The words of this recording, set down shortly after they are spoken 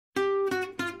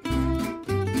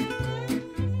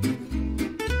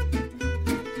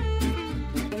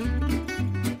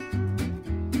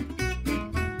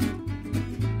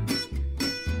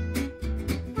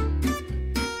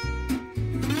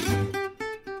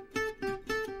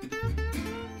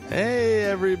Hey,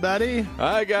 everybody.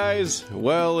 Hi, guys.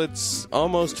 Well, it's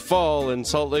almost fall in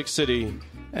Salt Lake City.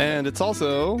 And it's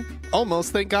also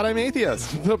almost Thank God I'm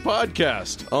Atheist. The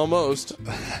podcast. Almost.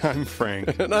 I'm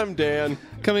Frank. And I'm Dan.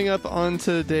 Coming up on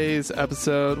today's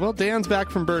episode, well, Dan's back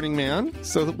from Burning Man,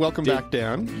 so welcome back,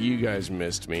 Dan. You guys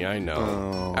missed me, I know.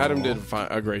 Oh. Adam did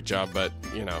a great job, but,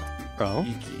 you know. Oh?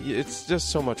 It's just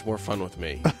so much more fun with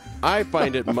me. I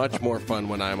find it much more fun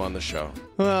when I'm on the show.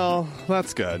 Well,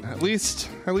 that's good. At least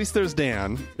there's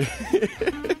Dan.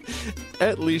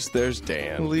 At least there's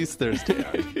Dan. At least there's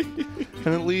Dan.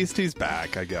 And at least he's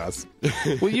back, I guess.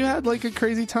 Well, you had like a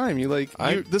crazy time.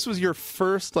 This was your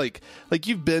first like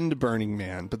you've been to Burning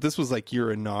Man, but this was like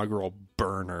your inaugural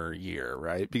burner year,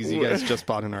 right? Because you guys just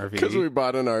bought an RV. Because we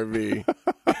bought an RV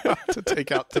to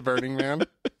take out to Burning Man.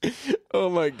 Oh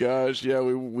my gosh! Yeah,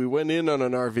 we went in on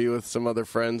an RV with some other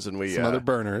friends and some other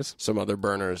burners.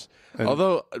 And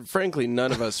although, frankly,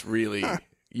 none of us really.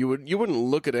 You wouldn't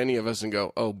look at any of us and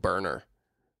go, "Oh, burner."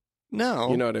 No,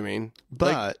 you know what I mean.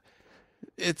 But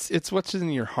it's what's in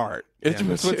your heart.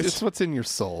 It's what's in your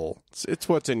soul. It's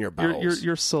what's in your bowels.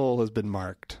 Your soul has been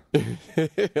marked.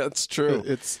 That's true.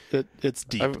 It's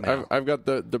deep. I've got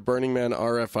the Burning Man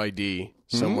RFID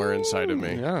somewhere inside of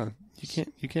me. Yeah,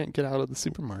 you can't get out of the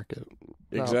supermarket.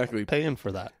 Exactly, paying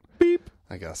for that. Beep.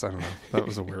 I guess I don't know. That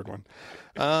was a weird one.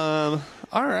 All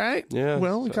right. Yeah.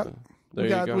 Well, we got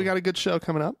a good show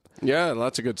coming up. Yeah,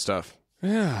 lots of good stuff.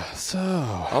 Yeah. So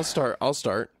I'll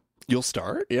start. You'll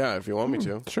start? Yeah, if you want me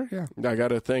to. Sure, yeah. I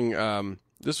got a thing.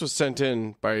 This was sent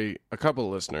in by a couple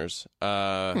of listeners.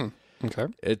 Okay.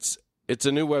 It's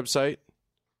a new website.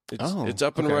 It's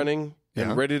up and running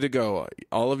and ready to go.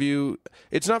 All of you,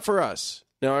 it's not for us.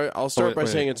 Now, I'll start by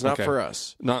saying it's not for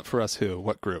us. Not for us who?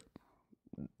 What group?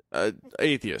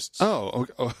 Atheists. Oh,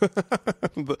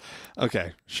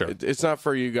 okay, sure. It's not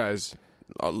for you guys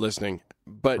listening.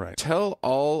 But tell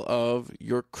all of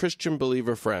your Christian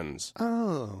believer friends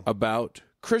about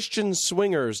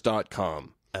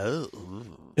ChristianSwingers.com. Oh.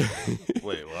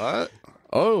 Wait, what?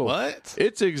 Oh. What?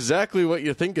 It's exactly what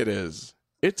you think it is.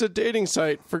 It's a dating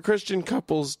site for Christian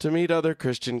couples to meet other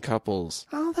Christian couples.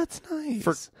 Oh, that's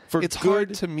nice. It's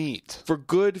hard to meet. For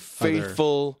good,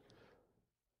 faithful,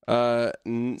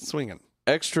 swinging.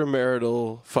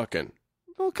 Extramarital fucking.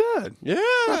 Oh, good. Yeah.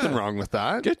 Nothing wrong with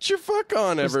that. Get your fuck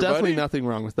on, everybody. There's definitely nothing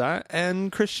wrong with that.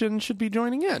 And Christians should be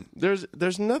joining in. There's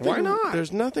nothing. Why not?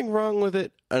 There's nothing wrong with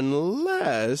it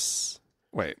unless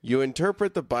you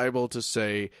interpret the Bible to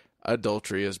say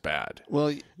adultery is bad.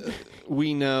 Well,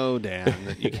 we know, Dan,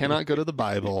 that you cannot go to the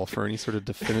Bible for any sort of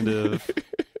definitive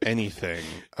anything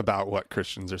about what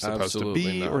Christians are supposed to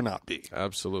be or not be.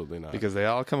 Absolutely not. Because they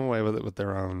all come away with it with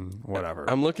their own whatever.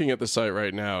 I'm looking at the site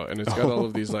right now, and it's got all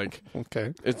of these, like...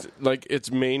 Okay. It's like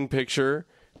its main picture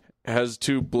has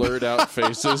two blurred out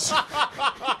faces.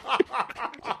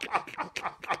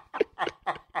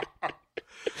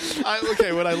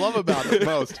 What I love about it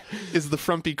most is the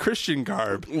frumpy Christian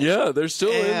garb. Yeah, they're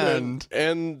still in there.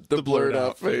 And the blurred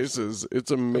out faces.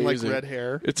 It's amazing. Like red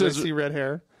hair. It says, see red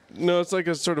hair? No, it's like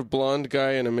a sort of blonde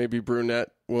guy and a maybe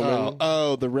brunette woman.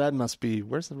 Oh, the red must be...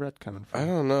 Where's the red coming from? I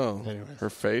don't know. Anyways. Her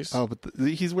face? Oh, but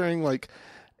he's wearing like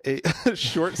a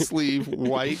short sleeve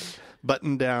white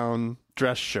button down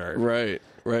dress shirt. Right.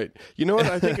 You know what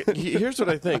I think? Here's what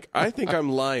I think. I think I'm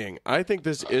lying. I think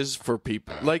this is for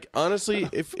people. Like, honestly,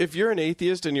 if you're an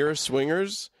atheist and you're a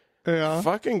swingers,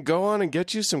 fucking go on and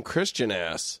get you some Christian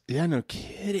ass. Yeah, no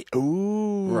kidding.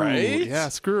 Ooh. Right? Yeah,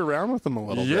 screw around with them a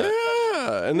little bit.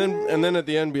 Yeah. And then at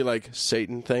the end be like,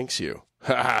 Satan thanks you.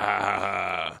 Ha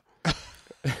ha ha.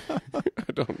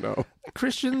 I don't know.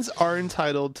 Christians are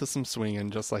entitled to some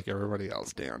swinging just like everybody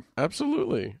else, Dan.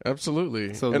 Absolutely.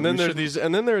 So and then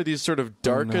there are these sort of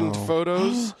darkened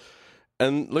photos.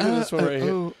 And look at this one right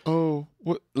here.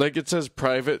 What? Like it says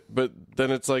private, but then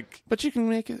it's like. But you can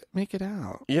make it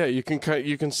out. Yeah, you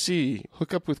can see.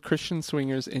 Hook up with Christian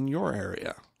swingers in your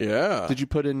area. Yeah. Did you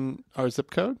put in our zip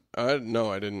code?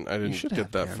 No, I didn't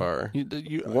get that far.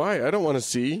 Why? I don't want to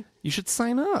see. You should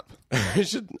sign up. I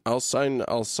should. I'll sign.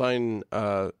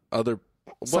 Other.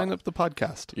 Sign up the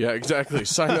podcast. Yeah, exactly.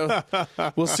 Sign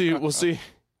up. We'll see.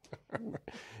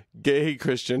 Gay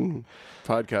Christian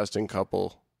podcasting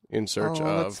couple. In search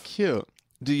of. That's cute.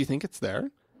 Do you think it's there?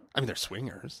 I mean, they're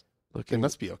swingers. They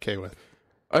must be okay with.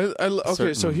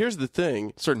 So here's the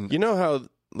thing. You know how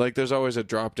like there's always a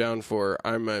drop down for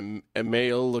I'm a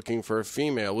male looking for a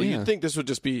female. Well, you'd think this would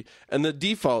just be, and the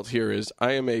default here is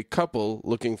I am a couple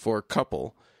looking for a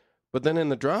couple. But then in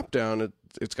the drop down,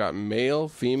 it's got male,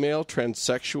 female,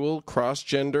 transsexual,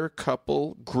 cross-gender,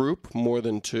 couple, group, more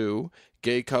than two,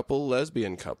 gay couple,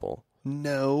 lesbian couple.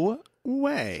 No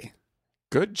way.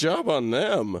 Good job on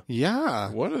them.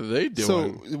 Yeah. What are they doing?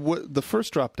 So the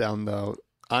first drop down, though,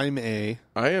 I am A,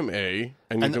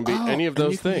 and you can be any of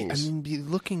those things. Be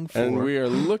looking for. And we are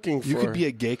looking for. You could be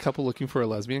a gay couple looking for a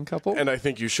lesbian couple. And I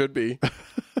think you should be.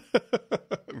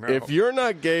 No. If you're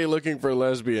not gay looking for a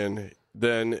lesbian,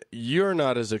 then you're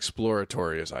not as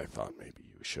exploratory as I thought maybe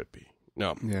you should be.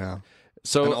 No. Yeah.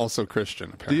 So and also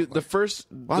Christian, apparently. The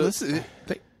first... Wow,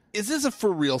 is this a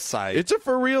for real site? It's a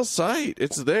for real site.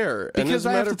 It's there. Because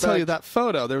I have to tell you, that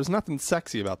photo, there was nothing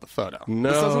sexy about the photo.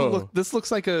 No. This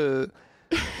looks like a...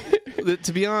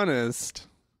 to be honest...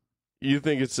 You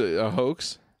think it's a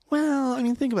hoax? Well, I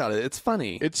mean, think about it. It's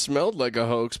funny. It smelled like a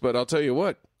hoax, but I'll tell you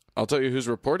what. I'll tell you who's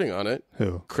reporting on it.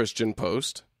 Who? Christian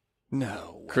Post.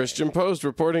 No way. Christian Post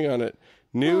reporting on it.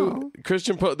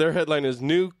 Christian Post, their headline is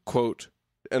new, quote,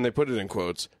 and they put it in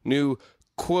quotes, new,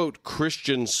 quote,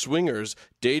 Christian swingers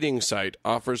dating site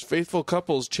offers faithful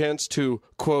couples chance to,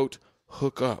 quote,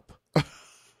 hook up.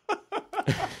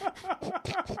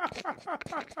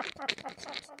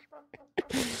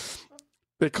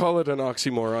 They call it an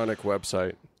oxymoronic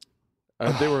website.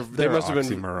 They must have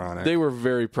been. They were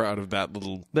very proud of that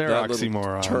little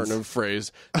turn of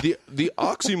phrase. The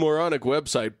oxymoronic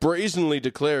website brazenly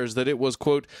declares that it was,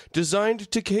 quote, designed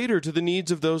to cater to the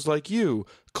needs of those like you,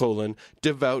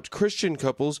 devout Christian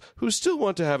couples who still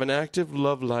want to have an active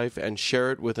love life and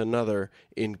share it with another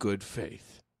in good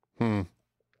faith.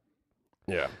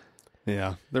 Yeah.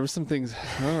 Yeah. There were some things.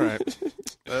 All right.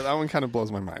 That one kind of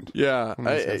blows my mind. Yeah.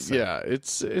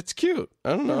 It's cute.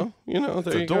 I don't know. It's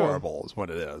adorable is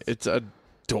what it is. It's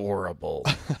adorable.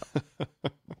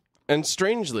 And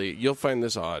strangely, you'll find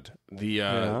this odd.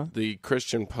 The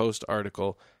Christian Post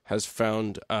article has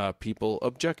found people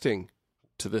objecting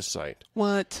to this site.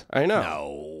 What? I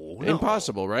know. No.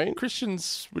 Impossible, right?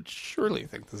 Christians would surely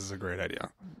think this is a great idea.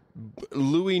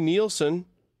 Louis Nielsen.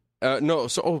 I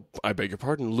beg your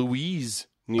pardon. Louise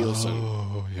Nielsen.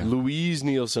 Oh, yeah. Louise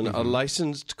Nielsen, a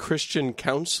licensed Christian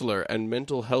counselor and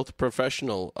mental health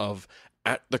professional of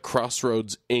At the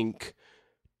Crossroads, Inc.,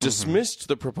 dismissed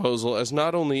the proposal as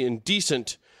not only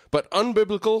indecent, but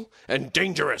unbiblical and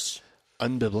dangerous.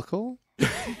 Unbiblical?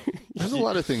 There's a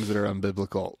lot of things that are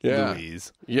unbiblical, yeah.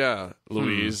 Louise. Yeah,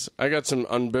 Louise. I got some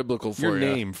unbiblical for you. Your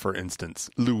name, for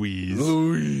instance. Louise.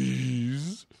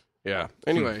 Louise. Yeah.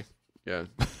 Anyway, yeah.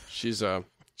 She's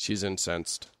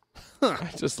incensed.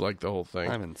 I just like the whole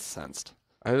thing. I'm incensed.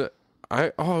 Here's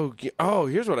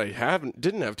what I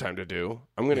didn't have time to do.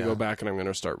 I'm going to go back and I'm going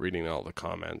to start reading all the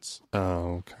comments.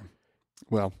 Oh, okay.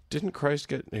 Well,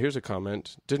 here's a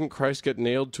comment. Didn't Christ get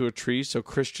nailed to a tree so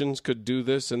Christians could do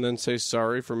this and then say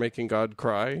sorry for making God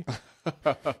cry?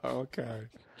 Okay.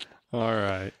 All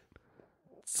right.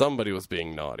 Somebody was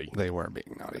being naughty. They were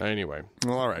being naughty. Anyway.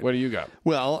 Well, all right. What do you got?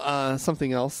 Well,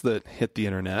 something else that hit the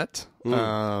internet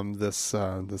this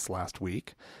last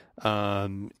week. I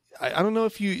don't know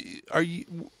if are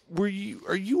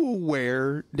you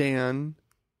aware, Dan,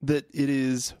 that it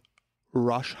is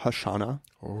Rosh Hashanah?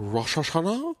 Rosh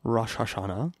Hashanah? Rosh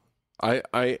Hashanah. I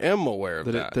am aware of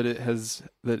that.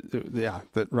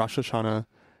 That Rosh Hashanah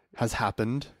has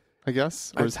happened. I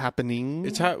guess, or is happening.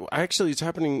 It's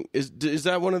happening. Is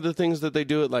that one of the things that they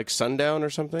do at like sundown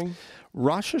or something?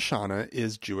 Rosh Hashanah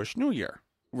is Jewish New Year.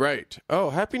 Right.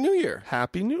 Oh, Happy New Year.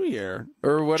 Happy New Year.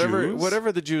 Or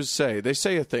whatever the Jews say. They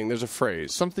say a thing. There's a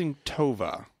phrase. Something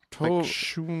tova. Like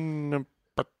shuna.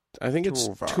 I think it's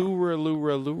tura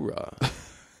lura lura.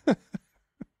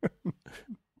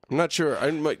 I'm not sure.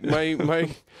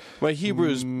 My Hebrew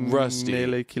is rusty.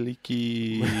 Nele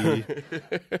kiliki.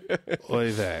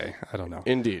 Oy vey. I don't know.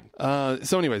 Indeed.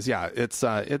 So, anyways, yeah, it's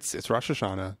Rosh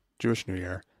Hashanah, Jewish New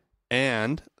Year,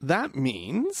 and that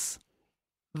means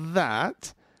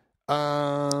that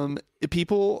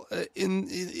people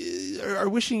are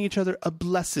wishing each other a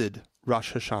blessed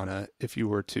Rosh Hashanah. If you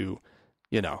were to,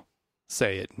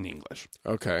 say it in English.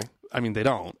 Okay. I mean, they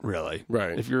don't really.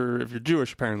 Right. If you're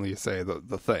Jewish, apparently you say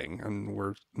the thing, and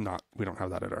we don't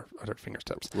have that at our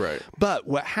fingertips. Right. But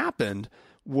what happened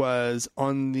was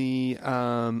on the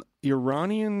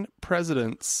Iranian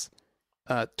president's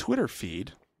Twitter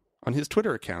feed, on his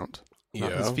Twitter account,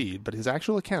 not his feed, but his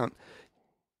actual account,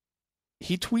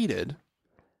 he tweeted,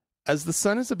 "As the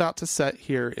sun is about to set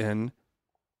here in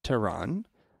Tehran,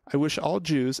 I wish all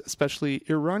Jews, especially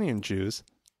Iranian Jews,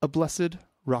 a blessed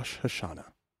Rosh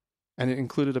Hashanah." And it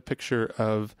included a picture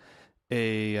of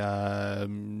a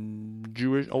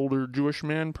older Jewish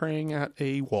man praying at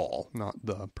a wall. Not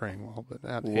the praying wall, but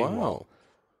at a wall.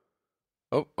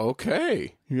 Oh,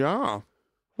 okay. Yeah.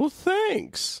 Well,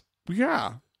 thanks.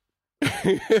 Yeah.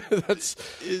 That's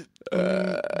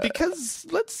because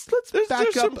let's there's back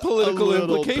up some political a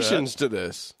little implications bit. to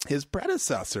this. His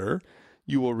predecessor,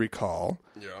 you will recall.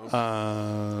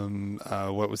 Yeah.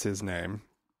 What was his name?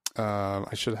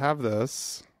 I should have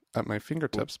this at my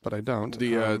fingertips, but I don't.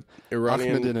 The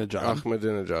Iranian Ahmadinejad.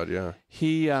 Ahmadinejad, yeah.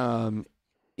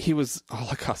 He was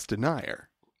Holocaust denier,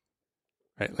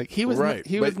 right? Like he was right.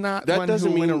 he was not that one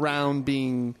doesn't who went mean around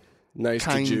being nice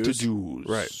kind to Jews.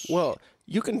 Right. Well,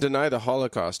 you can deny the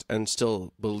Holocaust and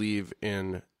still believe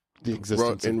in the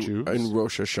existence of Jews in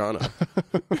Rosh Hashanah.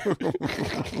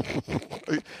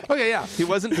 Okay, yeah, he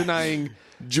wasn't denying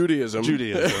Judaism.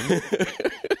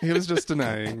 He was just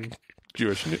denying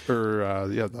Jewish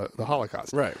the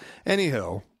Holocaust. Right.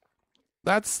 Anywho,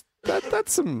 that's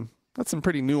some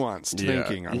pretty nuanced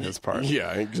thinking on his part.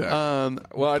 Yeah, exactly.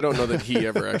 Well, I don't know that he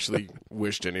ever actually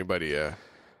wished anybody a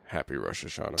happy Rosh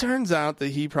Hashanah. Turns out that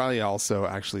he probably also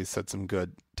actually said some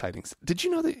good tidings. Did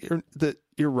you know that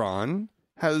Iran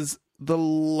has the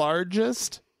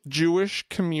largest Jewish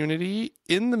community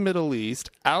in the Middle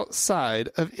East outside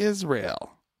of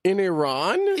Israel? In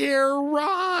Iran?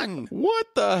 Iran!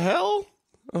 What the hell?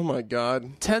 Oh my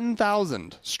God.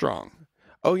 10,000 strong.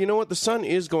 Oh, you know what? The sun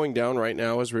is going down right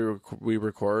now as we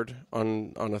record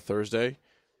on a Thursday.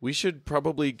 We should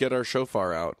probably get our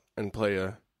shofar out and play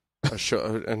a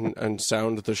show and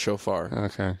sound the shofar.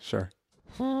 Okay, sure.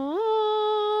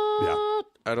 Yeah.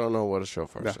 I don't know what a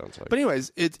shofar sounds like. But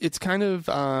anyways, it's kind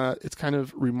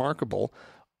of remarkable.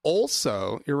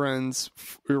 Also, Iran's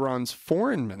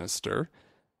foreign minister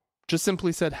just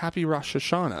simply said Happy Rosh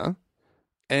Hashanah,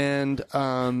 and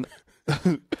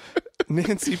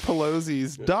Nancy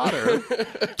Pelosi's daughter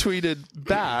tweeted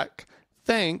back,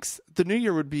 "Thanks. The new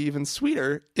year would be even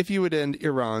sweeter if you would end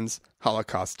Iran's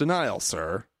Holocaust denial,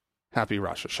 sir. Happy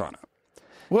Rosh Hashanah."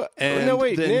 What? And no,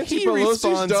 wait. Nancy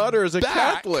Pelosi's daughter is a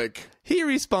Catholic. He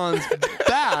responds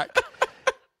back,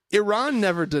 Iran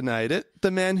never denied it.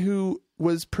 The man who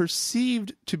was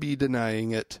perceived to be denying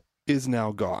it is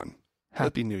now gone.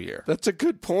 Happy New Year. That's a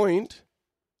good point.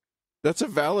 That's a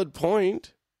valid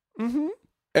point. Mm-hmm.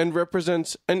 And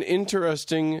represents an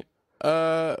interesting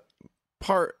part.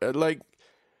 Like,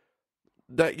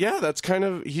 that, yeah, that's kind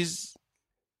of...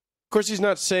 Of course, he's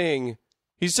not saying...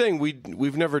 He's saying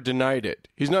we've never denied it.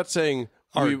 He's not saying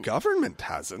our government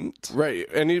hasn't. Right.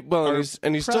 And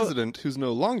he's president, who's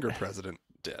no longer president,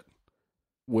 did.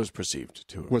 Was perceived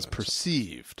to have. Was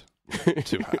perceived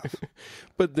to have.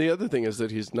 But the other thing is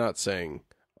that he's not saying,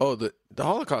 oh, the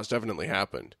Holocaust definitely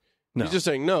happened. No. He's just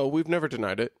saying, no, we've never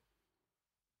denied it.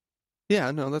 Yeah,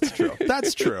 no, that's true.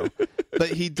 That's true. But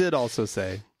he did also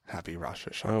say, Happy Rosh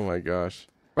Hashanah. Oh, my gosh.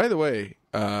 By the way,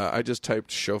 I just typed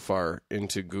shofar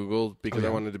into Google because I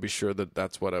wanted to be sure that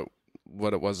that's what it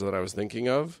was that I was thinking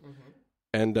of. Mm-hmm.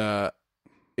 And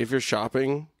if you're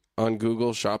shopping on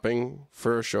Google shopping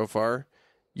for a shofar,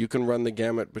 you can run the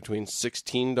gamut between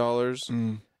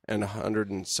 $16 and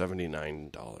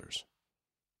 $179.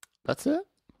 That's it?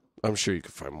 I'm sure you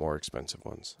could find more expensive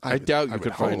ones. I doubt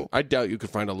you could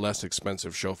find a less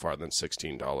expensive shofar than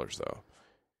 $16 though.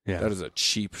 Yeah. That is a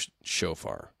cheap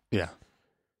shofar. Yeah.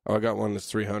 Oh, I got one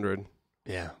that's $300.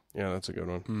 Yeah. Yeah, that's a good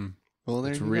one. Mm. Well,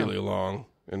 it's really long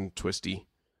and twisty.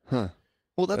 Huh.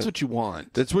 Well, that's what you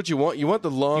want. That's what you want. You want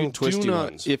the long, twisty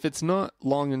ones. If it's not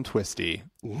long and twisty,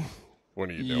 what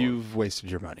are you doing? You've wasted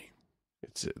your money.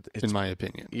 It's in my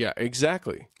opinion. Yeah,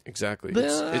 exactly. It's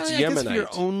Yemenite. If you're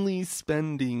only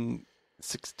spending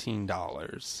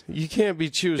 $16, you can't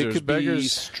be choosers. It could be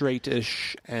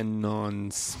straightish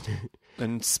and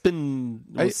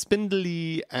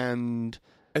spindly and.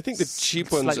 I think the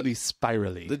cheap ones slightly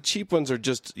spirally. The cheap ones are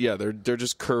just they're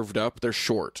just curved up. They're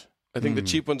short. I think the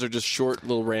cheap ones are just short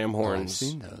little ram horns. I've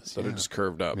seen those that are just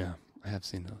curved up. Yeah, I have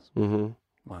seen those. Mm-hmm.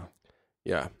 Wow.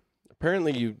 Yeah.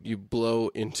 Apparently, you blow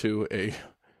into a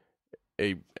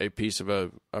piece of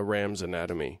a ram's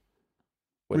anatomy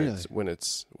when it's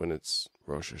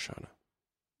Rosh Hashanah.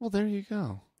 Well, there you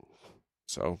go.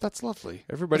 So that's lovely.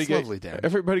 Everybody lovely, Dan.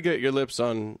 Everybody get your lips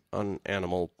on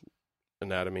animal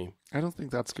anatomy. I don't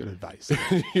think that's good advice.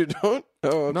 You don't?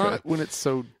 Oh, okay. Not when it's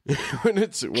so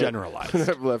generalized. When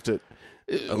I've left it.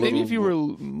 Maybe if you were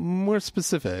more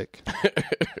specific.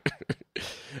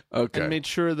 Okay. And made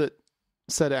sure that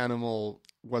said animal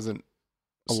wasn't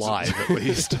alive, at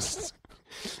least.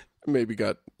 Maybe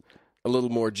got a little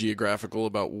more geographical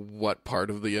about what part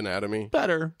of the anatomy.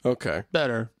 Better. Okay.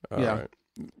 Better. All right.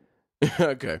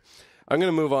 Okay. I'm going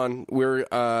to move on. We're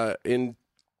in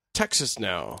Texas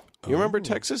now. You remember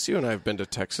Texas? You and I have been to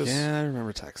Texas. Yeah, I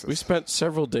remember Texas. We spent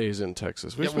several days in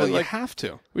Texas. We spent you have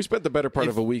to. We spent the better part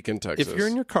of a week in Texas. If you're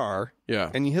in your car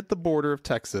and you hit the border of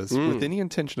Texas with any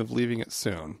intention of leaving it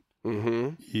soon,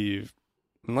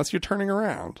 unless you're turning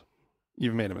around,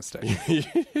 you've made a mistake.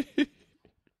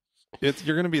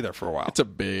 You're going to be there for a while. It's a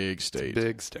big state. It's a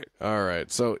big state. All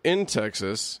right. So in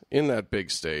Texas, in that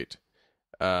big state,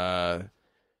 there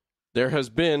has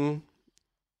been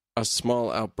a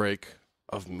small outbreak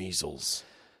of measles.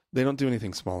 They don't do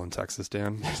anything small in Texas,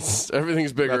 Dan.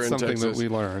 Everything's bigger That's in Texas. something that we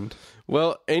learned.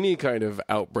 Well, any kind of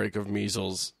outbreak of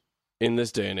measles in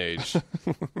this day and age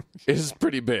is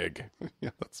pretty big. Yeah,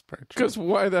 that's very true. Because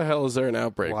why the hell is there an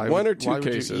outbreak? One or two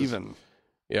cases. Would you even?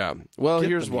 Yeah. Well,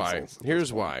 here's why.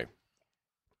 Here's why.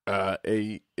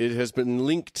 It has been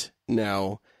linked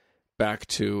now back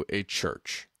to a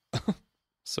church.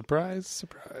 Surprise,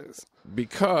 surprise.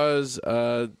 Because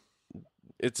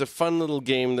it's a fun little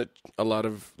game that a lot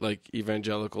of like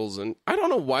evangelicals, and I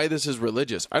don't know why this is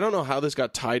religious. I don't know how this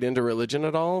got tied into religion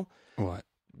at all. What?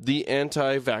 The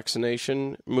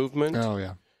anti-vaccination movement. Oh,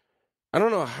 yeah. I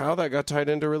don't know how that got tied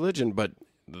into religion, but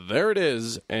there it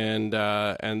is. And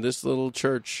this little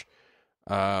church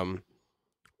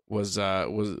was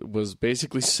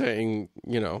basically saying,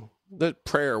 that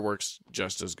prayer works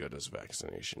just as good as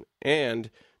vaccination,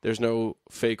 and there's no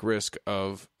fake risk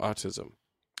of autism.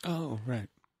 Oh, right.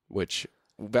 Which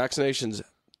vaccinations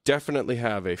definitely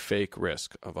have a fake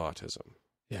risk of autism.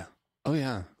 Yeah. Oh,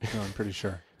 yeah. No, I'm pretty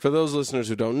sure. For those listeners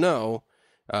who don't know,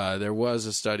 there was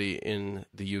a study in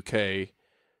the UK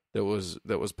that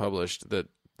was published that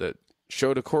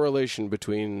showed a correlation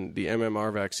between the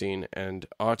MMR vaccine and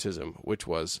autism, which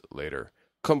was later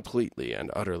completely and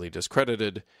utterly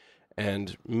discredited.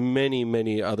 And many,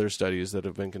 many other studies that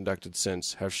have been conducted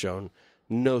since have shown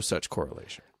no such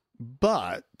correlation.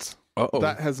 But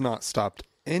that has not stopped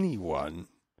anyone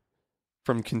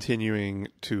from continuing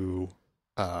to,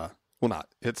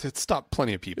 it's stopped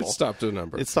plenty of people. It stopped a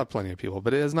number. It's stopped plenty of people,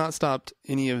 but it has not stopped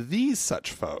any of these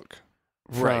such folk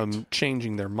from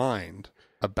changing their mind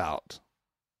about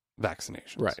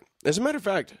vaccinations. Right. As a matter of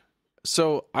fact,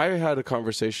 so I had a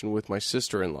conversation with my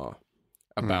sister-in-law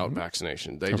about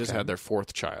vaccination. They just had their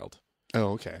fourth child.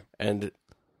 Oh, okay. And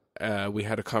we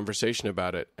had a conversation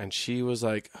about it, and she was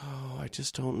like, I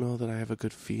just don't know that I have a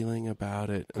good feeling about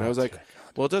it. And I was like,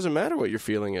 well, it doesn't matter what your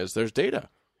feeling is. There's data.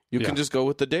 You can just go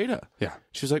with the data. Yeah.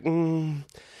 She was like,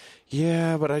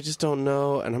 yeah, but I just don't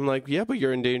know. And I'm like, yeah, but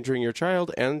you're endangering your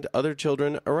child and other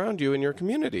children around you in your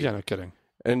community. Yeah, no kidding.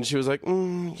 And she was like,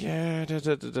 yeah,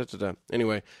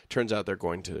 Anyway, turns out they're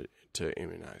going to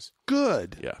immunize.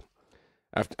 Good. Yeah.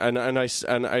 And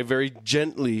I very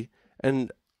gently,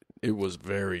 and it was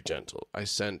very gentle, I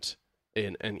sent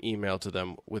an email to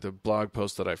them with a blog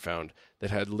post that I found that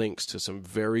had links to some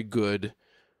very good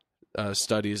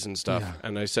studies and stuff. Yeah.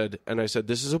 And I said,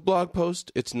 this is a blog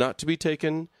post. It's not to be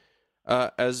taken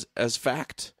as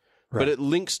fact, but it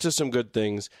links to some good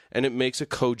things, and it makes a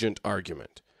cogent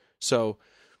argument. So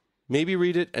maybe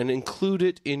read it and include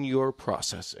it in your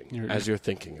processing as you're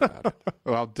thinking about it.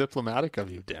 Well, diplomatic of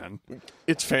you, Dan.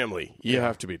 It's family. You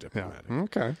have to be diplomatic. Yeah.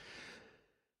 Okay.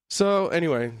 So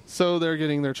anyway. So they're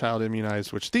getting their child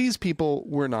immunized, which these people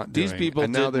were not doing. These people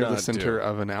and now they're the center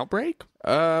of an outbreak?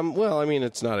 Well, I mean,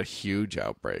 it's not a huge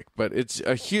outbreak, but it's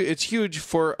huge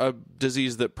for a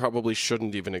disease that probably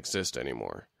shouldn't even exist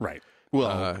anymore. Right.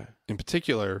 Well, in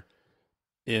particular,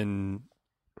 in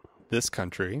this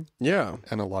country,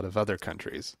 and a lot of other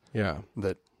countries,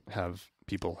 that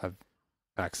people have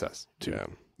access to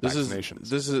vaccinations.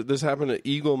 This happened at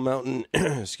Eagle Mountain,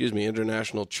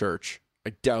 International Church. I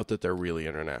doubt that they're really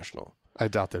international. I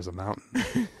doubt there's a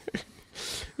mountain.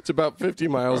 It's about 50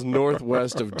 miles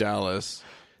northwest of Dallas.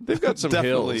 They've got some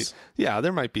hills. Yeah,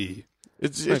 there might be.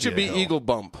 It should be Eagle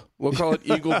Bump. We'll call it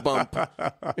Eagle Bump,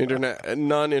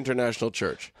 non-international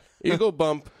church. Eagle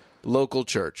Bump. Local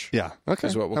church,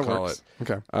 is what we'll call it.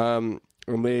 Okay. And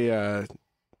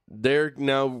they're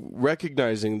now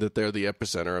recognizing that they're the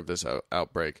epicenter of this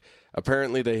outbreak.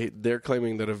 Apparently, they're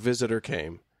claiming that a visitor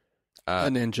came,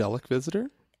 an angelic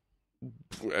visitor,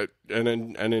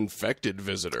 an infected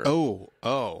visitor.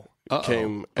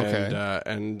 Came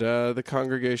and the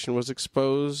congregation was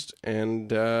exposed, and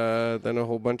then a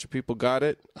whole bunch of people got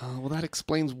it. Well, that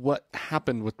explains what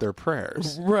happened with their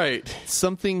prayers. Right.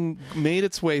 Something made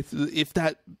its way through. If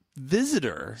that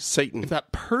visitor, Satan, if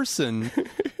that person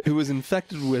who was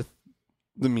infected with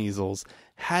the measles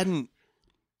hadn't,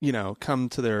 come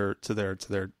to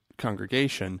their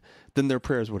congregation, then their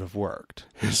prayers would have worked.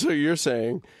 So you're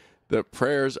saying that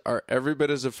prayers are every bit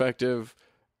as effective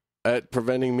at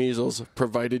preventing measles,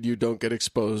 provided you don't get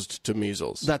exposed to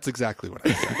measles. That's exactly what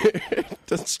I said.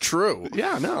 That's true.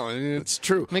 Yeah, no, it's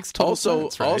true. Makes total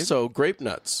sense, right? Also, grape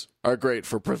nuts are great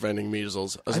for preventing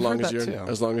measles as long as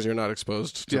you're not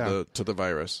exposed to the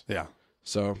virus. Yeah.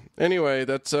 So anyway,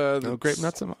 that's no grape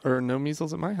nuts or no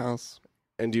measles at my house.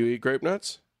 And do you eat grape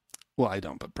nuts? Well, I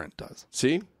don't, but Brent does.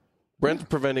 See, Brent's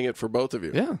preventing it for both of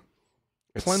you. Yeah,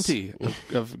 plenty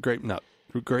of grape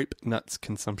nuts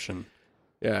consumption.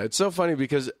 Yeah, it's so funny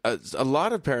because a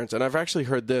lot of parents, and I've actually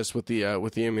heard this with the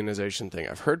immunization thing.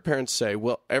 I've heard parents say,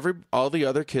 "Well, all the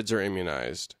other kids are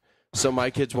immunized, so my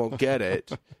kids won't get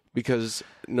it because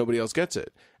nobody else gets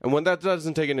it." And what that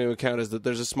doesn't take into account is that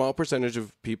there's a small percentage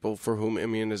of people for whom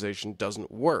immunization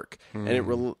doesn't work,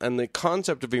 and the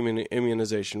concept of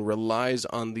immunization relies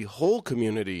on the whole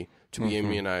community to be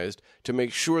immunized to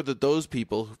make sure that those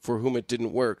people for whom it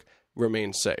didn't work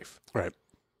remain safe. Right.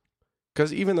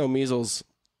 Because even though measles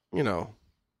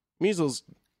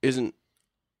isn't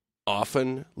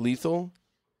often lethal,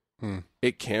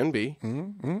 it can be.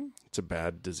 It's a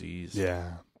bad disease.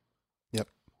 Yeah. Yep.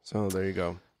 So there you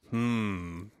go.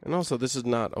 And also, this is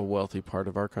not a wealthy part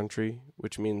of our country,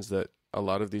 which means that a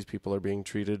lot of these people are being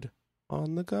treated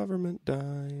on the government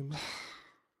dime.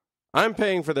 I'm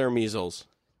paying for their measles.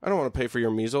 I don't want to pay for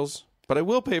your measles, but I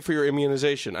will pay for your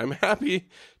immunization. I'm happy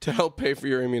to help pay for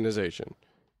your immunization.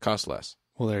 Cost less.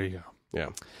 Well, there you go.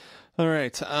 Yeah. All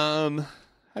right.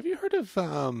 Have you heard of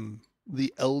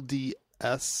the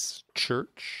LDS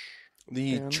Church?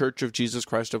 The Church of Jesus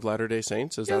Christ of Latter-day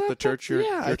Saints? Is that the church you're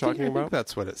talking about? I think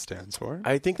that's what it stands for.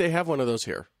 I think they have one of those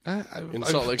here in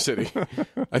Salt Lake City.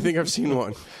 I think I've seen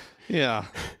one. Yeah.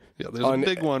 There's a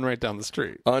big one right down the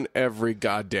street. On every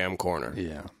goddamn corner.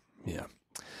 Yeah.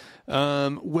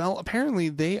 Well, apparently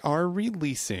they are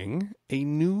releasing a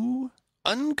new,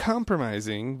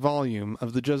 uncompromising volume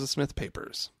of the Joseph Smith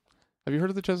Papers. Have you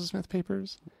heard of the Joseph Smith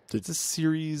Papers? It's a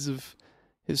series of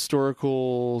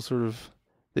historical sort of...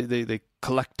 They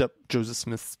collect up Joseph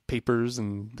Smith's papers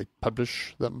and they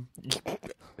publish them.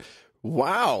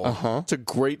 Wow. That's a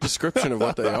great description of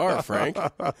what they are, Frank.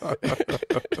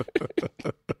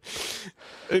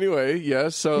 Anyway,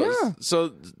 so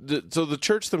the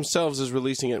church themselves is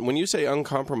releasing it. When you say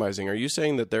uncompromising, are you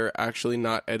saying that they're actually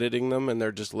not editing them and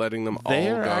they're just letting them all go?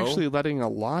 They're actually letting a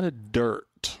lot of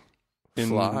dirt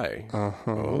fly.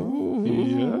 Oh,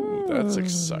 yes. That's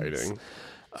exciting.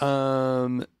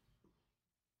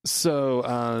 So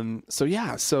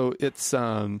it's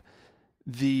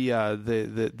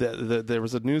there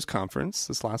was a news conference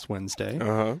this last Wednesday,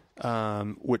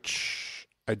 which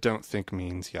I don't think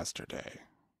means yesterday.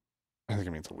 I think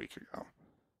it means a week ago.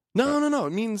 No.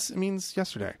 It means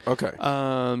yesterday. Okay.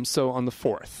 So on the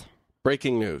 4th.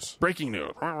 Breaking news. They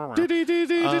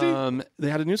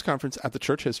had a news conference at the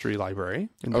Church History Library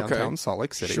in downtown Salt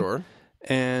Lake City. Sure.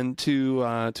 And to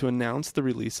announce the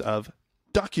release of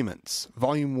Documents,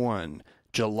 Volume 1,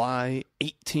 July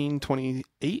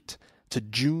 1828 to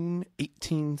June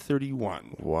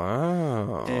 1831.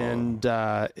 Wow. And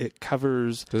it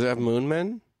covers... Does it have moon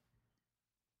men?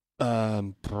 I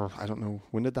don't know.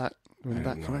 When did that come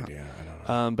out? I don't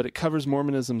know. But it covers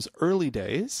Mormonism's early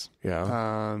days.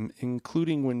 Yeah.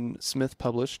 Including when Smith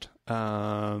published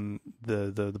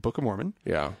the Book of Mormon.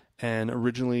 Yeah. And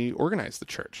originally organized the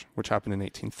church, which happened in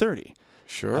 1830.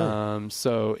 Sure.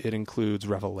 So it includes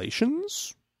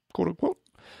revelations, quote unquote,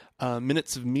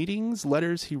 minutes of meetings,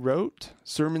 letters he wrote,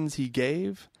 sermons he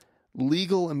gave,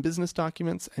 legal and business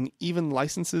documents, and even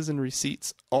licenses and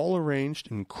receipts, all arranged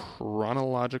in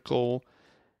chronological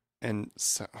and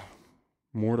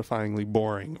mortifyingly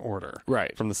boring order.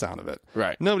 Right. From the sound of it.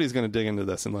 Right. Nobody's going to dig into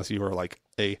this unless you are like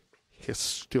a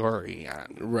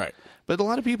historian. Right. But a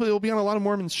lot of people, it will be on a lot of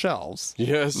Mormons' shelves.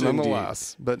 Yes,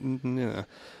 nonetheless. Indeed. But yeah.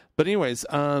 But anyways,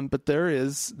 but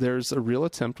there's a real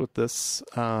attempt with this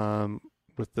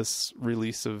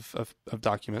release of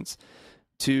documents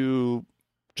to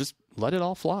just let it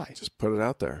all fly. Just put it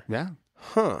out there. Yeah.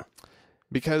 Huh.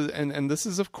 Because and this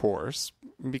is of course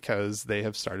because they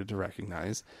have started to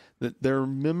recognize that their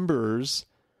members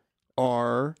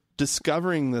are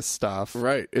discovering this stuff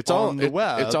right. It's on all the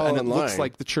web. It's all and online. It looks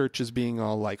like the church is being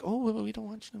all like, oh, we don't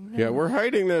want you to know. Yeah, we're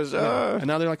hiding this. And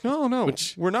now they're like, no,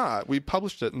 we're not. We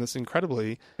published it in this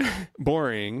incredibly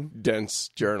boring, dense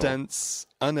journal. Dense,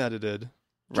 unedited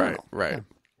journal. Right. Yeah.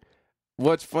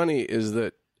 What's funny is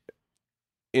that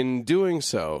in doing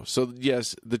so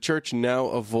yes, the church now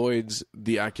avoids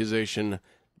the accusation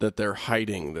that they're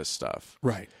hiding this stuff.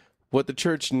 Right. What the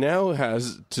church now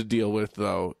has to deal with,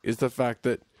 though, is the fact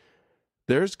that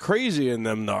there's crazy in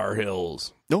them thar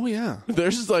hills. Oh, yeah.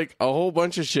 There's like a whole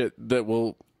bunch of shit that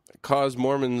will cause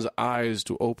Mormons' eyes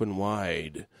to open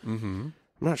wide. Mm-hmm.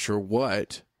 I'm not sure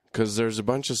what, because there's a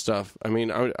bunch of stuff. I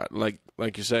mean,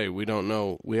 like you say, we don't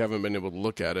know. We haven't been able to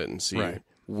look at it and see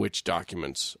which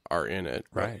documents are in it.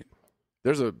 Right.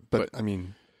 But I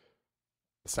mean,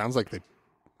 it sounds like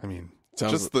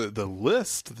just the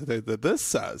list that this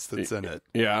says that's in it.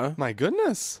 Yeah. My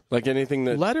goodness. Like anything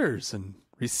that... Letters and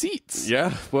receipts.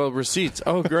 Yeah. Well, receipts.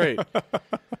 Oh, great.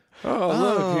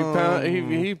 Look,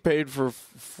 he paid for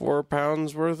 4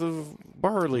 pounds worth of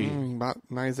barley. Bought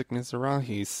an Isaac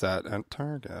Mizrahi set at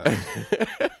Target.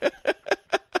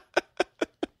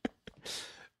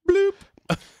 Bloop.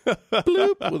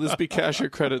 Bloop. Will this be cash or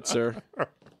credit, sir?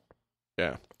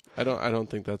 Yeah. I don't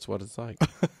think that's what it's like.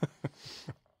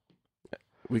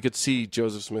 We could see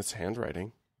Joseph Smith's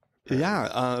handwriting.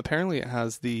 Yeah. Apparently it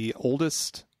has the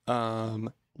oldest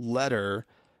letter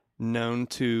known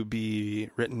to be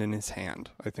written in his hand,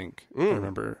 I think. I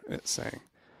remember it saying.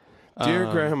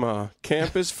 Dear Grandma,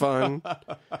 camp is fun.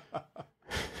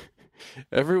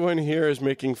 Everyone here is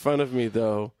making fun of me,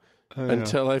 though,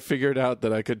 until I figured out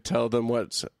that I could tell them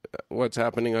what's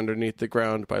happening underneath the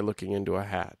ground by looking into a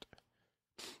hat.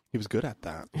 He was good at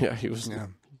that. Yeah, he was. Yeah.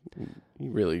 He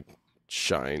really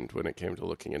shined when it came to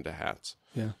looking into hats.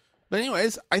 Yeah. But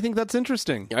anyways, I think that's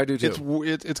interesting. I do too.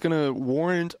 It's going to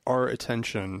warrant our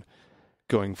attention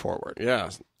going forward. Yeah.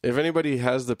 If anybody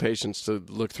has the patience to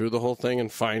look through the whole thing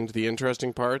and find the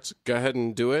interesting parts, go ahead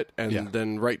and do it, and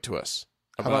then write to us.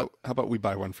 How about we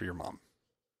buy one for your mom?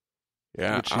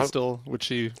 Yeah. Would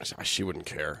she? She wouldn't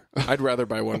care. I'd rather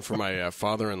buy one for my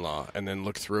father-in-law and then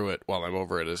look through it while I'm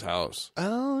over at his house.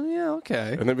 Oh, yeah,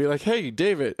 okay. And then be like, hey,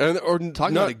 David. Talking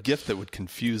about a gift that would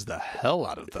confuse the hell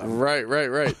out of them.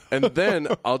 Right. And then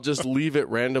I'll just leave it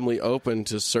randomly open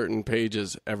to certain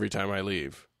pages every time I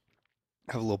leave.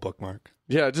 Have a little bookmark.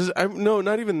 Yeah, no,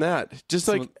 not even that. Just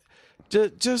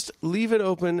just leave it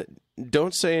open.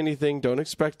 Don't say anything. Don't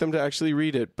expect them to actually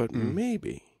read it, but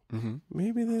maybe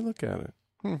they look at it.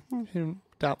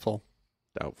 Doubtful.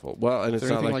 Well, and it's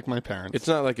not like my parents. It's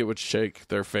not like it would shake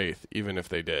their faith, even if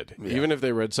they did. Yeah. Even if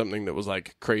they read something that was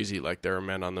like crazy, like there are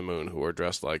men on the moon who are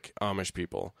dressed like Amish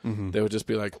people, they would just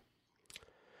be like,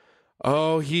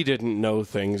 "Oh, he didn't know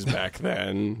things back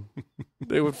then."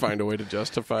 They would find a way to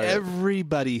justify it.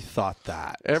 Everybody thought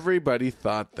that.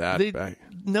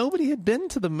 Nobody had been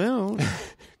to the moon.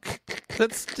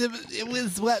 It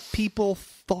was what people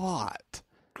thought.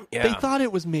 Yeah. They thought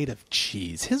it was made of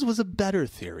cheese. His was a better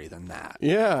theory than that.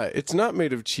 Yeah, it's not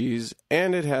made of cheese,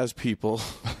 and it has people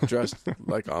dressed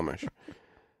like Amish.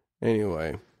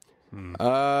 Anyway,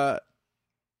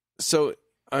 so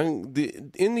in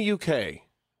the UK,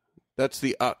 that's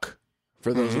the UK,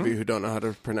 for those of you who don't know how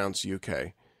to pronounce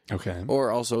UK. Okay. Or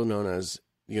also known as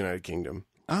the United Kingdom.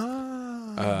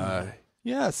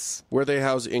 Yes. Where they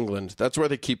house England. That's where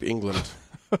they keep England.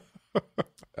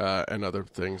 And other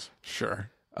things. Sure.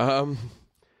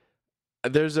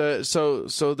 There's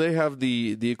so they have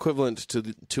the equivalent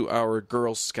to our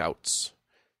Girl Scouts,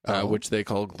 which they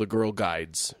call the Girl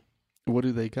Guides. What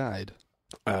do they guide?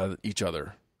 Each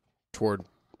other toward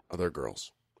other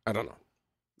girls. I don't know.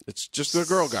 It's just the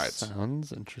Girl Guides.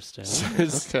 Sounds interesting.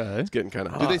 Okay. It's getting kind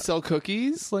of hot. Do they sell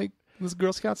cookies like those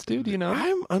Girl Scouts do? Do you know?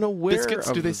 I'm unaware biscuits?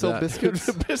 Of do they sell biscuits?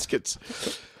 Biscuits.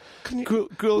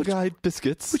 Girl Guide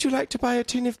biscuits. Would you like to buy a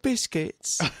tin of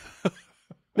biscuits?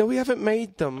 No, we haven't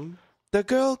made them. They're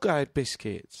Girl Guide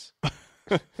biscuits.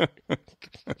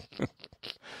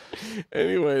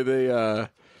 Anyway, they're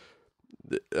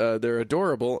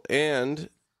adorable, and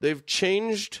they've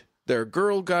changed their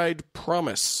Girl Guide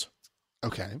promise.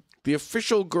 Okay. The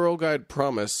official Girl Guide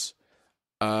promise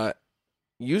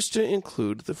used to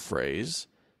include the phrase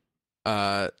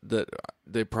that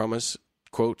they promise,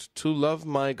 quote, to love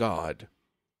my God.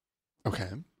 Okay.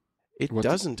 It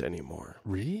doesn't anymore.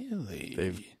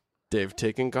 Really? They've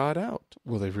taken God out.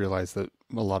 Well, they've realized that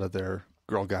a lot of their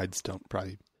Girl Guides don't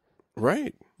probably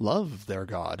love their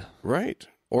God. Right.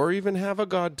 Or even have a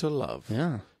God to love.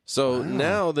 Yeah. So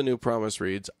now the new promise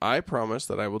reads, I promise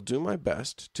that I will do my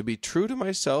best to be true to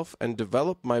myself and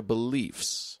develop my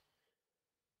beliefs.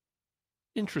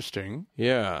 Interesting.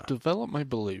 Yeah. Develop my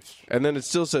beliefs. And then it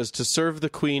still says to serve the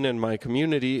Queen and my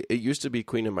community. It used to be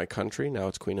Queen in my country. Now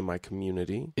it's Queen in my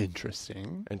community.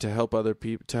 Interesting. And to help other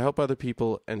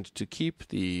people and to keep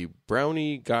the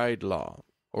Brownie Guide Law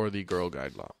or the Girl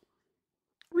Guide Law.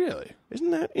 Really?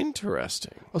 Isn't that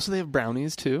interesting? Oh, so they have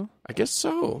brownies too? I guess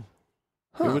so.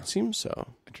 Huh. It would seem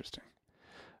so. Interesting.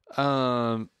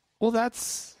 Well,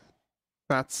 that's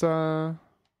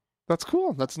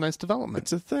cool. That's a nice development.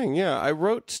 It's a thing, yeah. I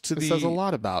wrote to It says a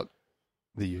lot about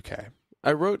the UK.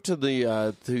 I wrote to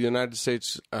the United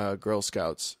States Girl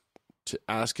Scouts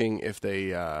asking if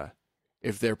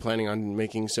they're planning on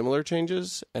making similar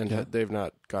changes, and they've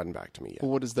not gotten back to me yet.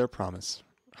 Well, what is their promise?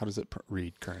 How does it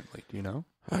read currently? Do you know?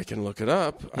 I can look it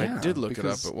up. Yeah, I did look it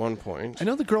up at one point. I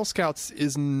know the Girl Scouts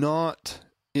is not,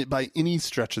 by any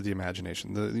stretch of the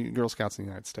imagination, the Girl Scouts in the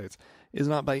United States is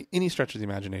not by any stretch of the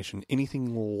imagination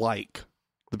anything like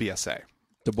the BSA.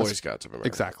 The Boy Scouts of America.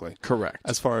 Exactly. Correct.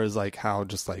 As far as like how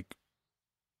just like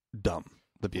dumb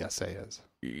the BSA is.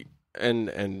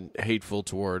 And hateful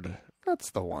toward...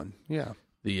 That's the one. Yeah.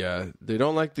 They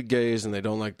don't like the gays and they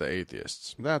don't like the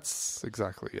atheists. That's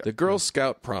exactly it. The Girl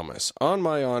Scout promise. On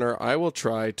my honor, I will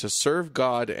try to serve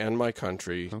God and my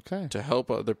country. Okay. To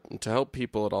help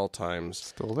people at all times.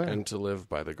 Still there. And to live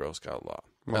by the Girl Scout law.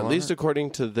 Well, at least according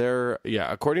to their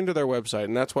website,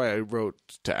 and that's why I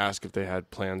wrote to ask if they had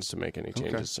plans to make any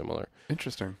changes similar.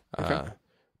 Interesting. Okay.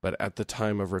 But at the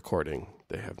time of recording,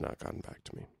 they have not gotten back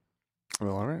to me.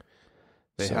 Well, all right.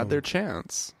 They had their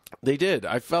chance. They did.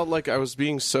 I felt like I was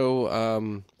being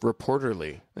so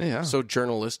reporterly, so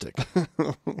journalistic.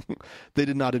 They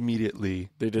did not immediately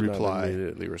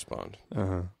respond.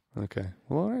 Okay.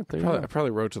 Well, all right. I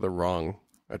probably wrote to the wrong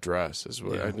address.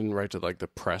 I didn't write to like the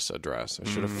press address. I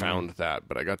should have found that,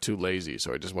 but I got too lazy,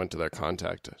 so I just went to their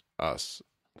contact us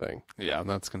thing. Yeah,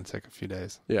 that's going to take a few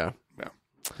days. Yeah. Yeah.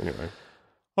 Anyway.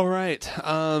 All right.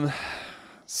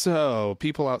 So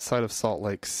people outside of Salt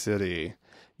Lake City,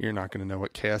 you're not going to know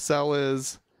what KSL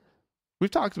is.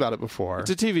 We've talked about it before. It's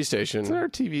a TV station. It's our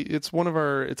TV. It's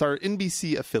our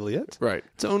NBC affiliate. Right.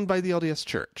 It's owned by the LDS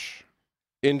Church.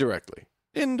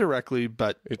 Indirectly,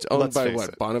 but it's owned by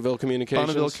what? Bonneville Communications.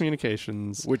 Bonneville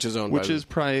Communications, which is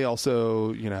probably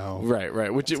also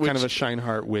right. Which kind of a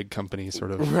Scheinhart wig company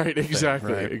sort of right.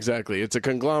 Exactly, thing, right? Exactly. It's a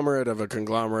conglomerate of a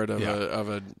conglomerate of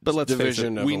a but let's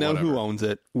division. Face it, we know who owns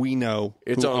it. We know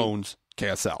who owns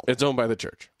KSL. It's owned by the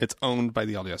church. It's owned by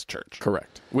the LDS Church.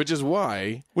 Correct. Which is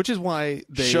why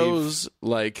shows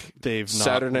like they've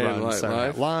Saturday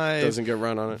Night Live doesn't get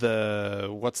run on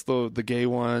it. What's the gay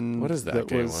one? What is that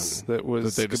gay one?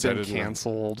 That they decided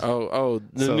canceled. The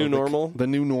new normal. The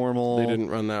new normal. They didn't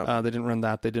run that. They didn't run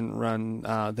that. They didn't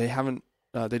run. They haven't.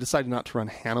 They decided not to run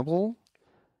Hannibal,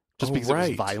 just because it was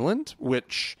violent,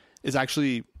 which is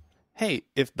actually. Hey,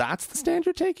 if that's the stand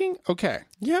you're taking, okay.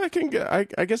 Yeah,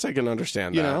 I guess I can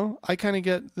understand that. You know, I kind of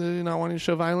get the not wanting to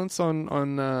show violence on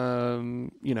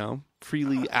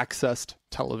freely accessed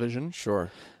television. Sure.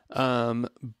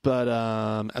 But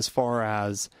as far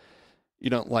as you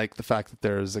don't like the fact that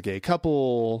there's a gay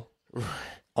couple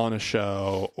on a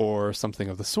show or something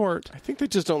of the sort. I think they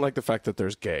just don't like the fact that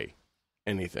there's gay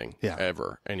anything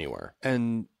ever, anywhere.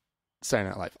 And Saturday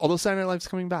Night Live. Although Saturday Night Live's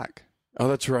coming back. Oh,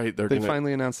 that's right. They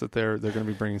finally announced that they're going to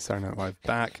be bringing Saturday Night Live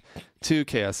back to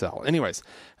KSL. Anyways,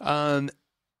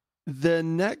 the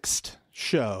next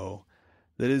show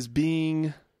that is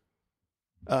being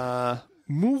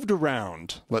moved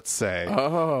around, let's say,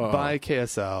 by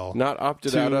KSL, not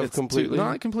opted out of completely,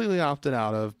 not completely opted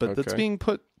out of, but that's being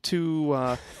put to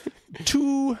what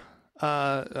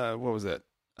was it?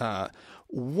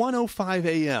 1:05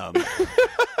 a.m.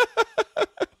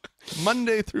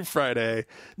 Monday through Friday,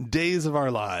 Days of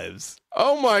Our Lives.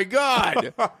 Oh my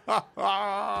God!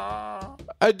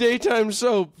 A daytime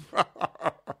soap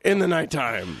in the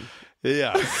nighttime.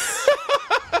 Yeah.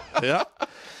 Yeah.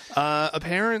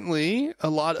 Apparently,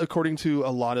 according to a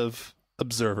lot of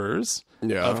observers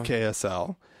of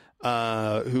KSL,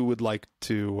 who would like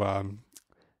to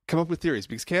come up with theories,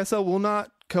 because KSL will not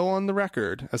go on the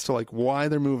record as to like why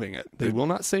they're moving it. They will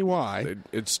not say why.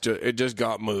 It just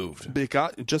got moved.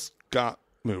 It just got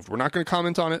moved. We're not going to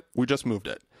comment on it. We just moved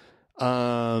it. There's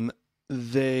a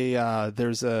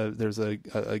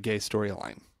gay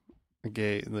storyline.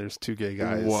 There's two gay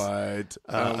guys. What?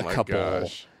 A couple.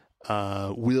 Gosh.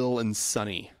 Will and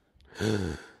Sunny.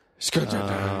 And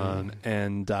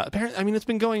apparently, I mean, it's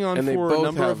been going on for a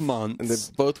number of months.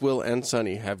 And both Will and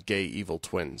Sunny have gay evil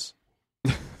twins.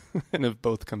 And have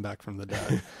both come back from the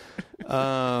dead.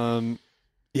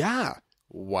 Yeah.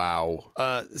 Wow.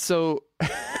 So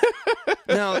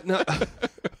now,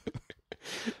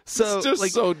 so it's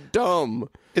just so dumb.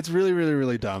 It's really, really,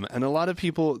 really dumb. And a lot of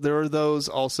people, there are those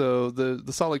also.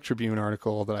 The Salt Lake Tribune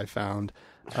article that I found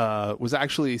was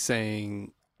actually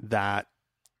saying that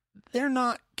they're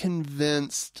not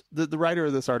convinced. The writer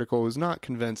of this article was not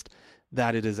convinced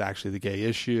that it is actually the gay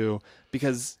issue,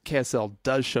 because KSL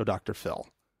does show Dr. Phil.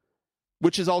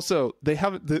 Which is also, they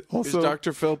haven't. Also, is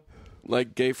Dr. Phil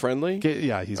like gay friendly?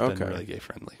 Yeah, he's been really gay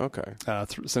friendly. Okay,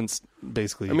 since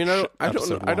basically. I mean, I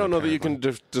don't know that you can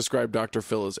describe Dr.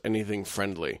 Phil as anything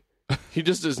friendly. He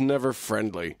just is never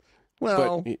friendly.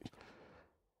 Well,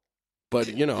 But,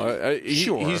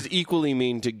 Sure. he's equally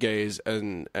mean to gays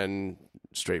and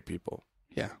straight people.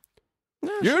 Yeah.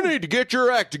 You need to get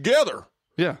your act together.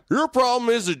 Yeah. Your problem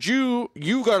is that you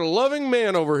got a loving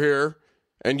man over here,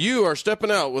 and you are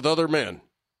stepping out with other men.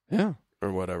 Yeah.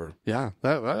 Or whatever. Yeah.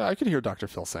 I could hear Dr.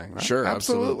 Phil saying that. Sure.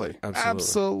 Absolutely. I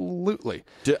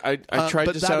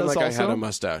tried to sound like I had a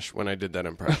mustache when I did that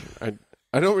impression.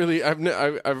 I don't really.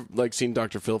 I've like seen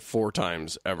Dr. Phil 4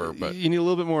 times ever, but you need a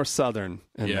little bit more Southern.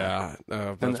 Yeah.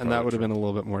 And that would have been a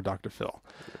little bit more Dr. Phil.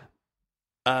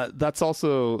 That's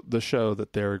also the show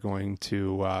that they're going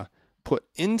to put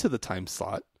into the time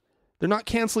slot. They're not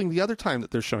canceling the other time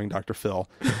that they're showing Dr. Phil.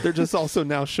 They're just also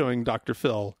now showing Dr.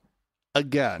 Phil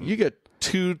again. You get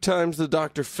 2 times the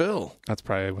Dr. Phil. That's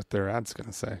probably what their ad's going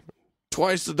to say.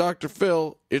 Twice the Dr.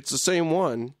 Phil. It's the same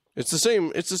one. It's the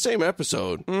same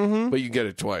episode, but you get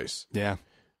it twice. Yeah.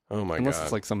 Oh my god. Unless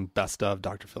it's like some best of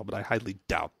Dr. Phil, but I highly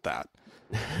doubt that.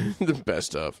 The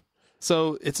best of.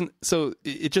 So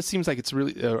it just seems like it's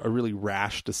really a really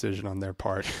rash decision on their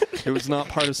part. It was not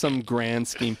part of some grand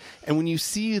scheme. And when you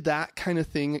see that kind of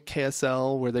thing at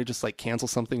KSL where they just like cancel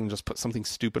something and just put something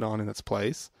stupid on in its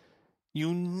place,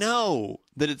 you know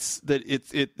that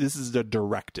this is a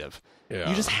directive. Yeah.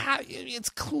 You just it's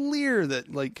clear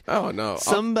that like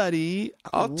somebody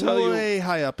way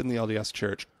high up in the LDS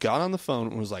church got on the phone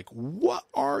and was like, "What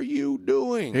are you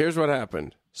doing?" Here's what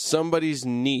happened. Somebody's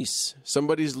niece,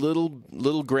 somebody's little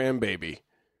grandbaby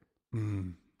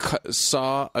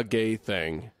saw a gay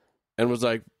thing and was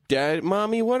like, "Dad,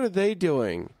 Mommy, what are they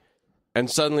doing?"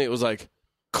 And suddenly it was like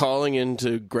calling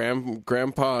into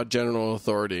Grandpa General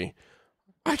Authority.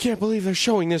 I can't believe they're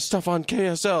showing this stuff on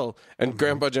KSL. And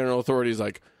Grandpa General Authority is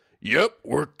like, "Yep,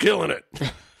 we're killing it."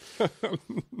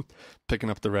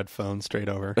 Picking up the red phone straight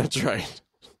over. That's right.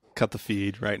 Cut the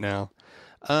feed right now.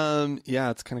 Yeah,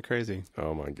 it's kind of crazy.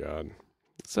 Oh my god.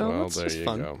 So it's just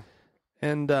fun. Go.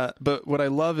 And but what I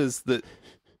love is that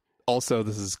also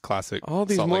this is classic. All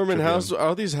these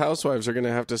all these housewives are going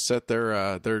to have to set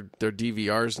their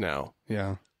DVRs now.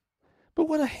 Yeah. But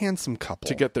what a handsome couple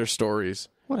to get their stories.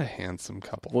 What a handsome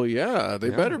couple. Well, yeah, they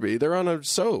better be. They're on a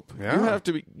soap. Yeah.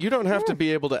 You don't have to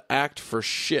be able to act for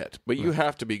shit, but you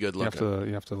have to be good looking.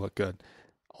 You have to look good.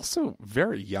 Also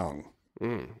very young.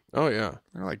 Oh yeah.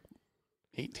 They're like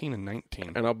 18 and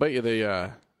 19. And I'll bet you they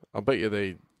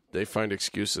find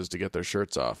excuses to get their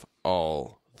shirts off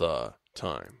all the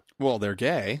time. Well, they're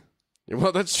gay.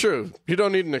 Well, that's true. You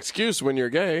don't need an excuse when you're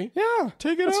gay. Yeah.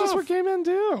 Take it off. That's just what gay men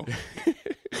do.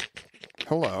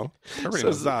 Hello. Everybody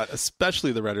knows that,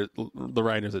 especially the writers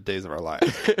at Days of Our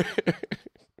Lives. They're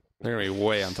going to be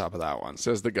way on top of that one.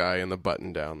 Says the guy in the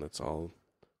button down that's all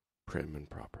prim and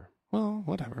proper. Well,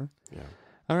 whatever. Yeah.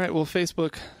 All right. Well,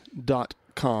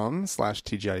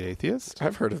 Facebook.com/TGIAtheist.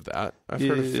 I've heard of that. I've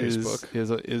heard of Facebook.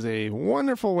 Is a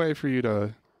wonderful way for you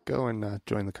to go and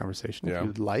join the conversation if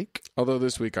you'd like. Although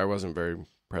this week I wasn't very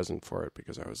present for it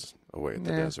because I was away at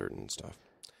the desert and stuff.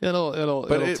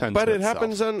 But it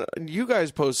happens on you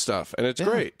guys post stuff and it's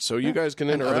great. So you guys can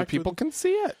interact. And other people can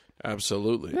see it.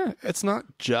 Absolutely. Yeah, it's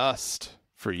not just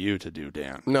for you to do,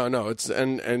 Dan. No, it's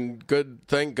and good.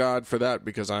 Thank God for that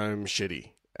because I'm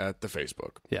shitty at the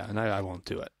Facebook. Yeah, and I won't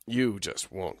do it. You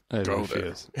just won't I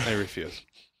refuse.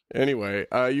 Anyway,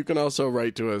 you can also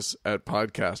write to us at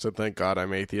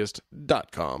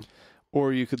podcast@thankgodimatheist.com.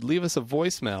 Or you could leave us a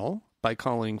voicemail by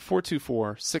calling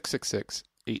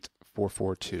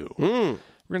 424-666-8442. We're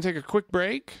going to take a quick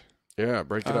break. Yeah,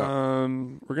 break it up.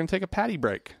 We're going to take a patty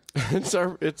break. It's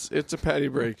a patty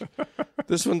break.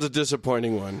 This one's a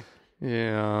disappointing one.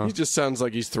 Yeah. He just sounds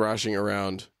like he's thrashing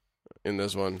around in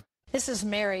this one. This is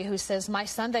Mary, who says, my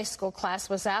Sunday school class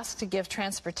was asked to give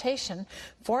transportation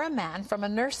for a man from a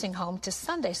nursing home to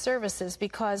Sunday services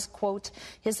because, quote,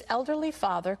 his elderly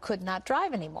father could not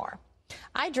drive anymore.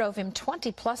 I drove him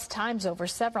 20-plus times over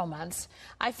several months.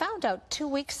 I found out 2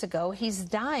 weeks ago he's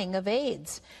dying of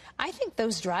AIDS. I think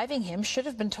those driving him should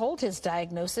have been told his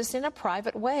diagnosis in a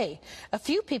private way. A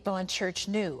few people in church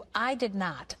knew. I did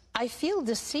not. I feel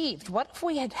deceived. What if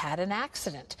we had had an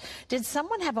accident? Did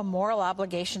someone have a moral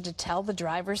obligation to tell the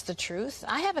drivers the truth?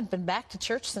 I haven't been back to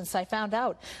church since I found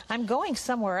out. I'm going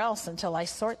somewhere else until I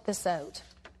sort this out.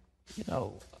 You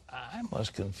know, I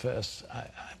must confess,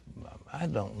 I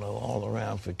don't know all the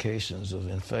ramifications of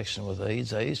infection with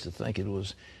AIDS. I used to think it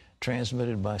was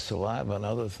transmitted by saliva and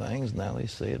other things. Now they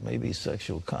say it may be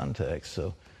sexual contact.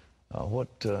 So what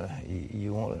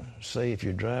you want to say if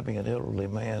you're driving an elderly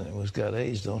man who's got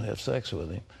AIDS, don't have sex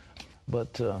with him.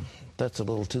 But that's a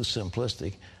little too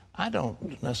simplistic. I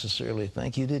don't necessarily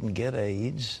think you didn't get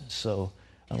AIDS, so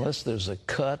unless there's a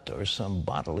cut or some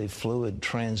bodily fluid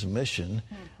transmission,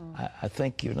 I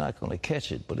think you're not going to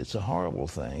catch it. But it's a horrible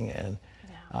thing, and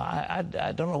I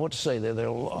don't know what to say. There are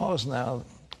laws now.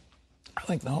 I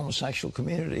think the homosexual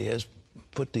community has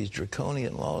put these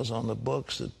draconian laws on the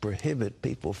books that prohibit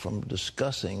people from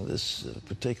discussing this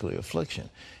particular affliction.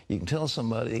 You can tell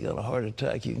somebody they got a heart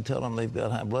attack, you can tell them they've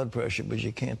got high blood pressure, but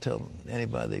you can't tell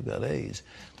anybody they've got AIDS.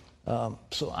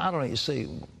 So I don't know, you see,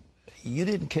 you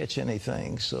didn't catch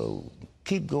anything, so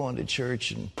keep going to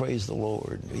church and praise the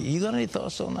Lord. You got any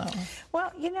thoughts on that one?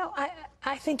 Well, you know,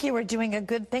 I think you were doing a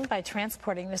good thing by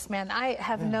transporting this man. I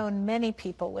have known many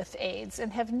people with AIDS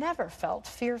and have never felt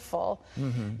fearful,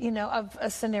 you know, of a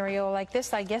scenario like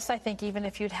this. I think even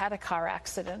if you'd had a car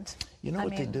accident. You know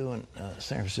what they do in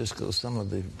San Francisco, some of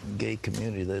the gay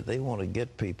community, they want to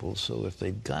get people, so if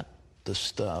they've got the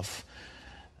stuff,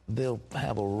 they'll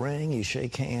have a ring, you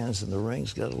shake hands, and the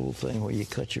ring's got a little thing where you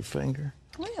cut your finger.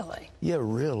 Really? Yeah,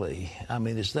 really. I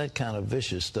mean, it's that kind of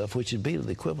vicious stuff, which would be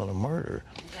the equivalent of murder.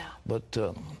 Yeah. But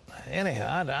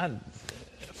anyhow,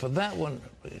 for that one,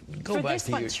 go for back this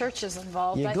to one, your church is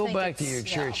involved. You I go think back to your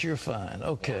church. You're fine.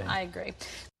 Okay. Yeah, I agree.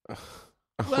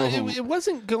 Well, it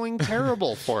wasn't going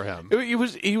terrible for him. He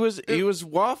was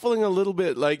waffling a little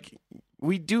bit. Like,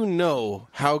 we do know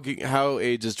how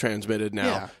AIDS is transmitted now.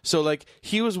 Yeah. So like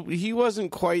he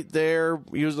wasn't quite there.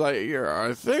 He was like, yeah,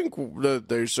 I think that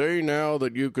they say now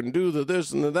that you can do the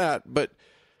this and the that, but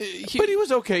he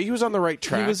was okay. He was on the right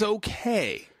track. He was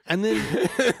okay. And then,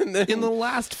 in the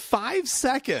last 5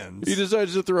 seconds, he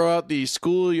decided to throw out the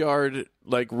schoolyard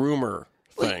like rumor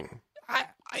thing.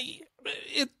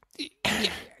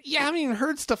 Yeah, I mean,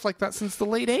 heard stuff like that since the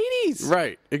late 80s.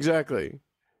 Right, exactly.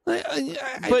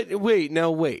 But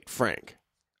wait, Frank.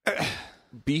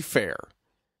 Be fair.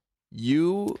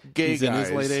 You gay He's guys,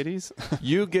 in his late 80s?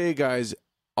 You gay guys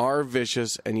are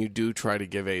vicious, and you do try to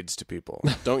give AIDS to people,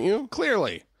 don't you?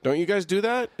 Clearly. Don't you guys do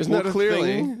that? Isn't that a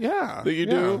thing? Yeah. That you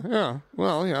do? Yeah.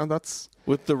 Well, yeah, that's...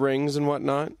 With the rings and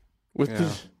whatnot?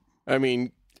 I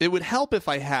mean... It would help if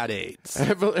I had AIDS.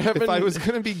 If I was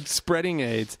going to be spreading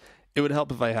AIDS, it would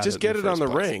help if I had Just it get it on the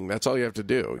place. ring. That's all you have to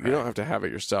do. Right. You don't have to have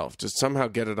it yourself. Just somehow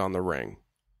get it on the ring.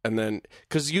 And then...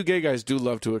 Because you gay guys do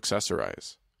love to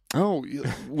accessorize. Oh,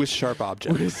 with sharp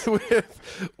objects.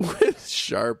 with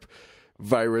sharp...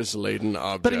 virus-laden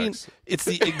objects. But I mean, it's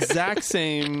the exact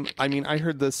same. I mean, I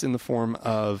heard this in the form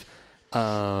of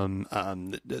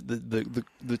the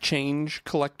change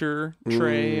collector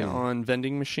tray on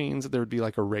vending machines. There would be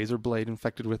like a razor blade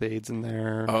infected with AIDS in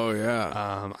there. Oh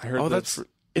yeah. I heard that's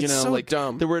so like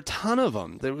dumb. There were a ton of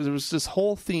them. There was this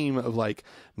whole theme of like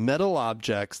metal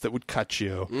objects that would cut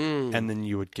you, and then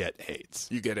you would get AIDS.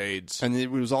 You get AIDS, and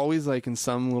it was always like in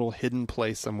some little hidden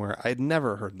place somewhere. I had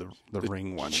never heard the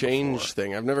ring one. Change before.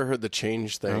 thing. I've never heard the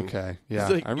change thing. Okay, yeah.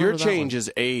 Like, your change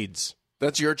is AIDS.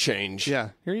 That's your change. Yeah,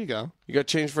 here you go. You got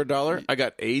change for $1? I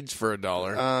got AIDS for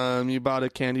 $1. You bought a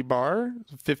candy bar,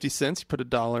 50 cents. You put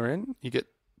 $1 in, you get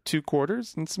 2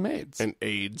 quarters and some AIDS. And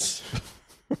AIDS.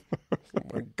 Oh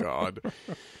my God.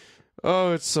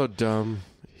 Oh, it's so dumb.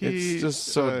 It's just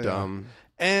so dumb.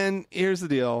 And here's the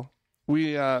deal.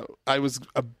 I was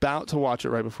about to watch it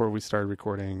right before we started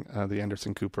recording the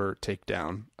Anderson Cooper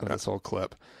takedown of this whole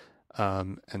clip.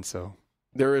 And so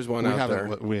there is one out there.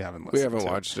 We haven't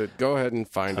watched it. Go ahead and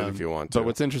find it if you want to. But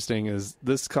what's interesting is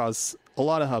this caused a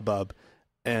lot of hubbub,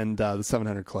 and the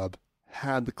 700 Club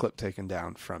had the clip taken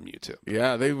down from YouTube.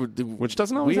 Yeah, they would, which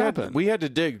doesn't always happen. We had to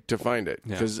dig to find it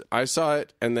because I saw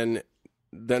it, and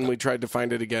then we tried to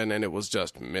find it again, and it was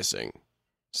just missing.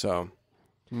 So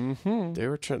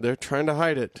they're trying to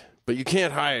hide it, but you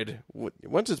can't hide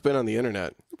once it's been on the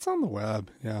internet. It's on the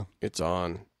web. Yeah, it's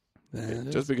on.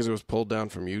 Just because it was pulled down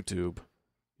from YouTube,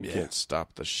 you can't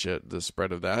stop the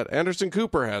spread of that. Anderson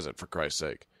Cooper has it, for Christ's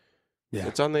sake. Yeah,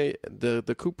 it's on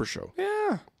the Cooper Show.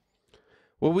 Yeah.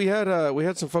 Well, we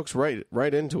had some folks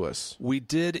write into us. We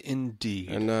did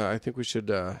indeed, and I think we should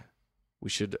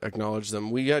acknowledge them.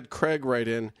 We had Craig write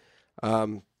in.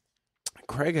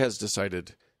 Craig has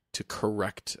decided to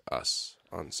correct us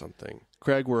on something.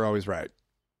 Craig, we're always right.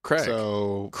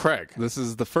 Craig, this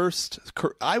is the first.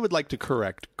 I would like to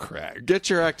correct Craig. Get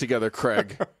your act together,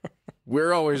 Craig.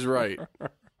 We're always right,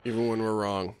 even when we're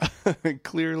wrong.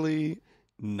 Clearly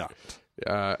not.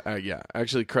 Yeah.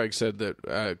 Actually, Craig said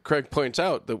that. Craig points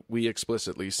out that we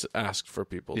explicitly asked for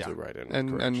people to write in,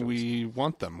 and we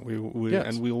want them. We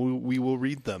will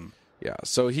read them. Yeah.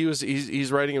 So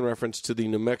he's writing in reference to the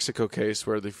New Mexico case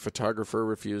where the photographer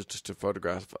refused to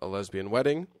photograph a lesbian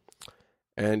wedding,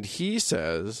 and he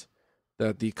says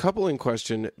that the couple in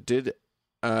question did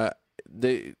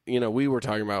we were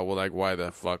talking about, well, like, why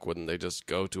the fuck wouldn't they just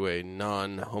go to a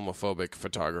non-homophobic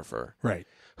photographer? Right.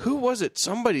 Who was it?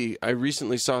 I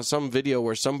recently saw some video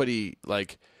where somebody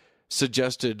like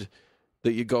suggested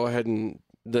that you go ahead and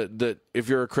that if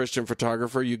you're a Christian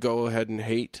photographer, you go ahead and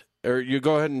you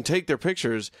go ahead and take their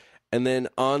pictures, and then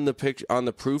on the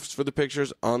proofs for the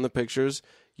pictures, on the pictures,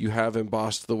 you have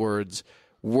embossed the words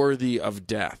 "worthy of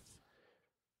death."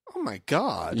 Oh my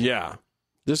God. Yeah.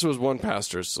 This was one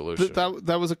pastor's solution.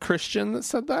 That was a Christian that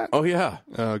said that? Oh yeah.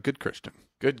 Good Christian.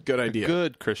 Good idea. A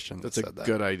good Christian That's that said that.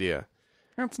 Good idea.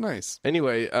 That's nice.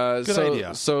 Anyway, good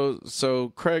idea.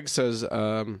 So Craig says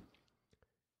that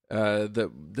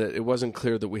it wasn't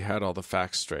clear that we had all the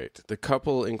facts straight. The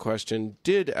couple in question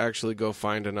did actually go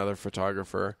find another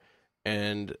photographer,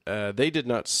 and they did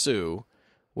not sue.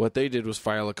 What they did was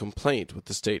file a complaint with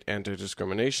the state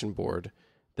anti-discrimination board.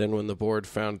 Then when the board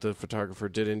found the photographer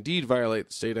did indeed violate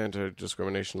the state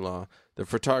anti-discrimination law, the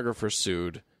photographer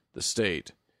sued the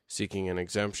state, seeking an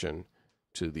exemption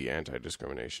to the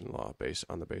anti-discrimination law based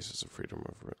on the basis of freedom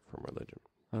from religion.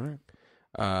 All right.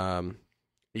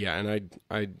 Yeah, and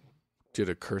I did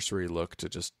a cursory look to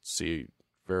just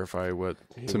verify what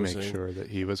he was make saying. Sure that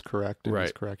he was correct in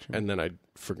his correction. And then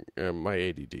my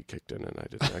ADD kicked in, and I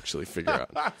didn't actually figure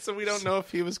out. So we don't know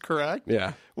if he was correct.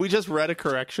 Yeah, we just read a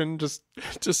correction, just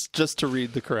to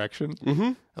read the correction.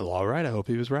 Mm-hmm. Well, all right. I hope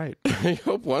he was right. I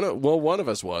hope one of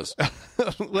us was.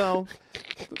 Well,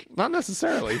 not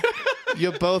necessarily.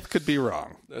 You both could be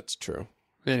wrong. That's true.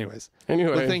 Anyway,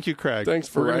 well, thank you, Craig. Thanks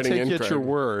for writing in, Craig. Craig. Your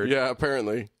word. Yeah,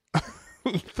 apparently.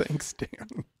 Thanks,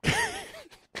 Dan.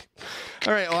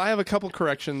 All right. Well, I have a couple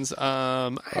corrections.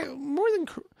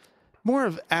 More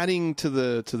of adding to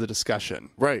the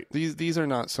discussion. Right. These are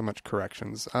not so much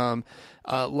corrections.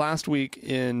 Last week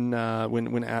when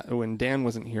Dan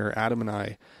wasn't here, Adam and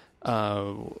I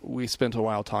we spent a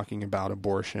while talking about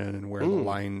abortion and where the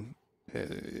line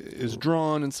is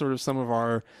drawn, and sort of some of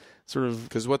our sort of,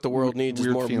 because what the world needs is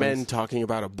more feelings. Men talking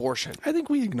about abortion. I think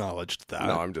we acknowledged that.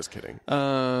 No, I'm just kidding.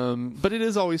 But it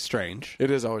is always strange. It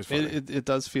is always funny. It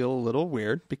does feel a little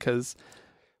weird because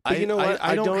you know what?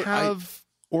 I don't have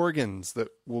organs that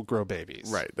will grow babies.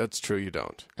 Right. That's true. You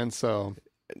don't. And so,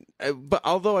 but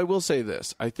although I will say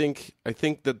this, I think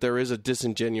that there is a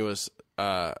disingenuous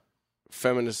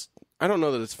feminist. I don't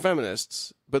know that it's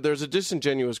feminists, but there's a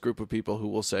disingenuous group of people who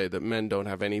will say that men don't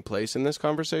have any place in this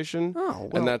conversation. Oh,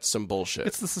 well, and that's some bullshit.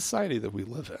 It's the society that we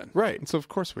live in. Right. And so, of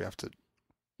course, we have to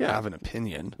have an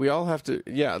opinion. We all have to,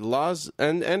 laws,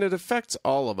 and it affects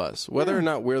all of us. Whether or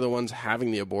not we're the ones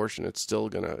having the abortion, it's still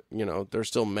going to, there's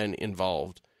still men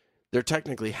involved. There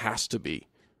technically has to be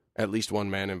at least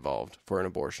one man involved for an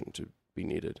abortion to be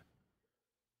needed.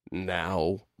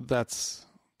 Now. That's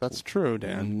true,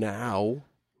 Dan. Now.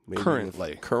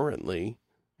 Currently.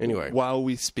 Anyway. While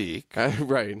we speak.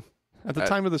 Right. At the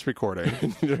time of this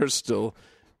recording. There's still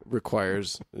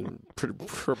requires,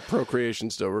 procreation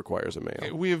still requires a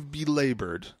male. We have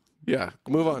belabored. Yeah.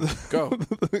 Move on. Go.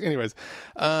 Anyways.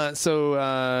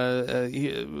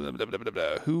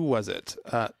 Who was it?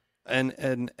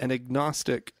 An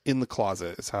agnostic in the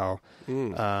closet is how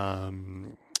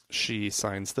she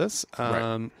signs this.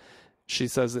 Right. She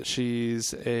says that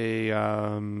she's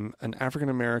an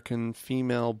African-American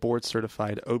female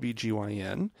board-certified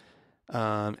OBGYN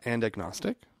and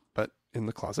agnostic, but in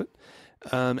the closet.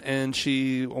 And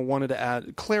she wanted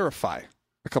to clarify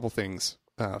a couple things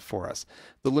for us.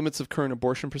 The limits of current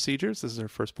abortion procedures, this is her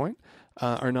first point,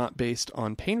 are not based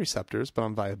on pain receptors, but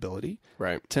on viability.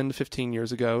 Right. 10 to 15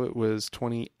 years ago, it was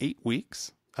 28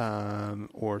 weeks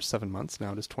or 7 months.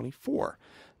 Now it is 24.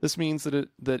 This means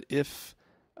that if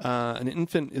an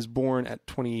infant is born at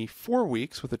 24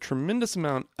 weeks with a tremendous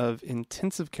amount of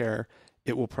intensive care,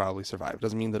 it will probably survive. It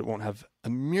doesn't mean that it won't have a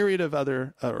myriad of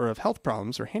other or of health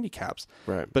problems or handicaps,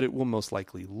 right, but it will most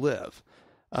likely live.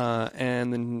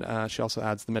 And then she also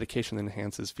adds the medication that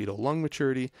enhances fetal lung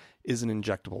maturity is an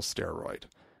injectable steroid.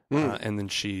 And then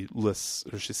she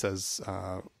says,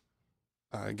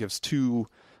 gives two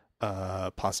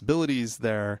possibilities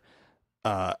there.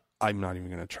 I'm not even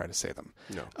going to try to say them.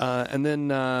 No. And then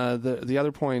the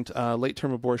other point,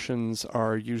 late-term abortions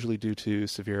are usually due to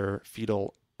severe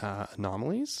fetal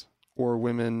anomalies or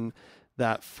women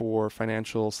that for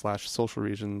financial/social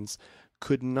reasons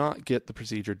could not get the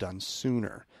procedure done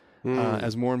sooner.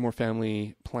 As more and more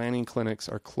family planning clinics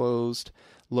are closed,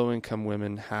 low-income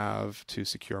women have to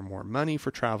secure more money for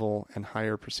travel and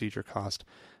higher procedure cost,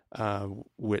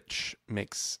 which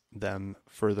makes them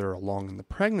further along in the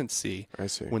pregnancy. I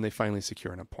see. When they finally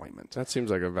secure an appointment. That seems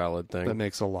like a valid thing. That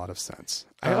makes a lot of sense.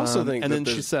 I also think and then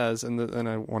she says, and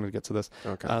I wanted to get to this,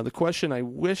 okay. The question I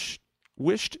wish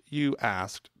wished you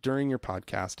asked during your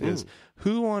podcast is,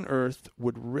 who on earth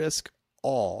would risk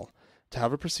all to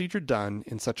have a procedure done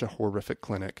in such a horrific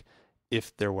clinic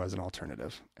if there was an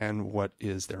alternative? And what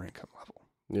is their income level?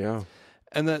 Yeah.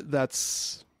 And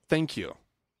that's thank you.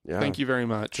 Yeah. Thank you very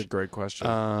much. It's a great question.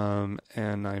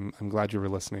 And I'm glad you were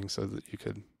listening so that you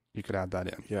could add that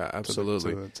in. Yeah,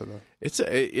 absolutely.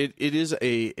 It is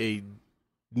a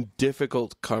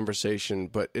difficult conversation,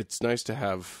 but it's nice to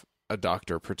have a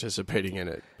doctor participating in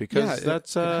it because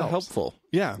that's helpful.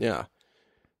 Yeah.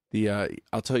 Yeah.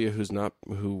 I'll tell you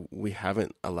who we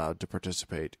haven't allowed to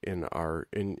participate in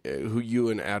who you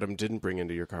and Adam didn't bring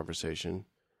into your conversation.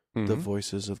 Mm-hmm. The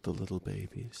voices of the little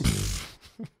babies.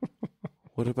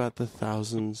 What about the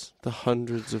thousands, the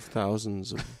hundreds of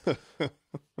thousands of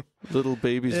little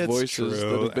babies' voices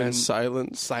that have been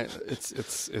silenced?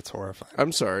 It's horrifying.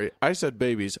 I'm sorry. I said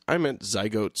babies. I meant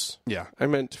zygotes. Yeah. I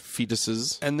meant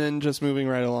fetuses. And then just moving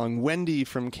right along, Wendy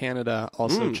from Canada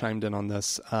also chimed in on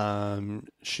this.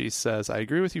 She says, I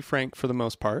agree with you, Frank, for the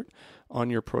most part, on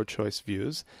your pro-choice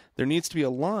views. There needs to be a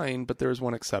line, but there is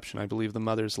one exception. I believe the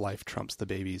mother's life trumps the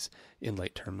baby's in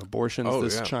late-term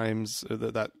abortions. Chimes,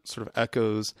 that sort of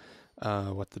echoes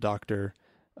what the doctor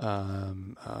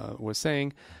was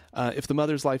saying. If the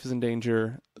mother's life is in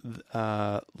danger,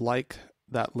 like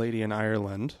that lady in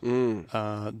Ireland,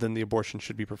 then the abortion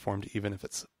should be performed even if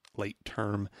it's late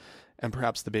term, and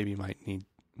perhaps the baby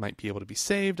might be able to be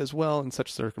saved as well in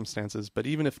such circumstances. But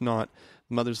even if not,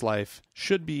 the mother's life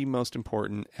should be most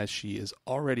important, as she is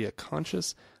already a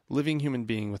conscious, living human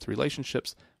being with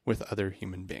relationships with other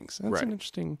human beings. That's an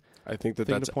interesting I think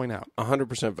that's to point out.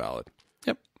 100% valid.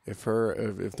 Yep. If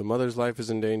the mother's life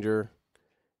is in danger,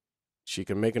 she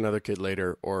can make another kid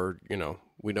later, or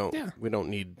we don't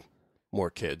need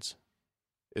more kids.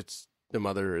 The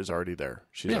mother is already there.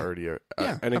 She's already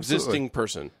an existing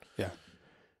person. Yeah.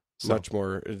 Much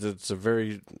more. It's a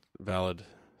very valid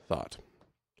thought.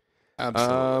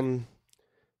 Absolutely.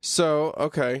 So,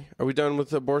 okay. Are we done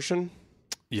with abortion?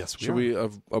 Yes, Should we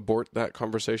abort that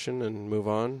conversation and move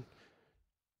on?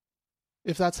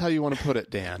 If that's how you want to put it,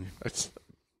 Dan. It's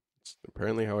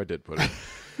apparently how I did put it.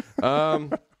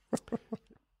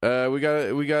 We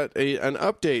got an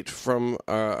update from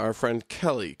our friend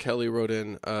Kelly. Kelly wrote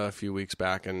in a few weeks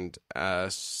back and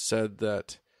said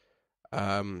that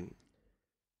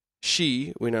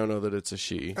we now know that it's a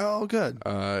she. Oh, good.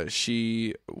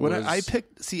 She was... I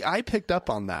picked up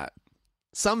on that.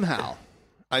 Somehow.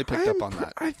 I picked up on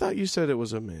that. I thought you said it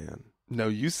was a man. No,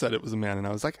 you said it was a man, and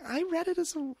I was like, I read it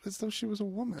as though she was a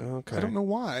woman. Okay. I don't know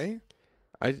why.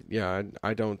 I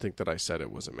don't think that I said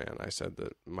it was a man. I said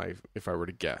that if I were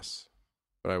to guess,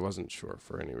 but I wasn't sure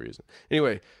for any reason.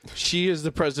 Anyway, she is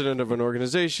the president of an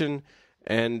organization,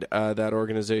 and that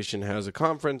organization has a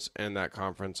conference, and that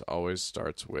conference always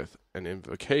starts with an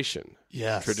invocation.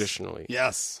 Yes. Traditionally.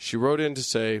 Yes. She wrote in to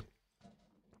say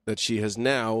that she has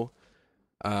now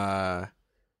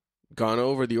gone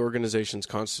over the organization's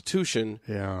constitution,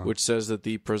 which says that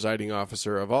the presiding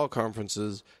officer of all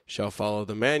conferences shall follow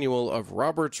the manual of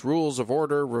Robert's Rules of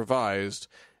Order revised,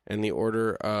 and the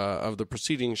order of the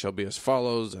proceeding shall be as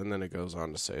follows, and then it goes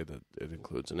on to say that it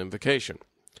includes an invocation.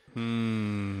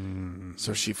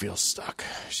 So she feels stuck.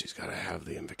 She's got to have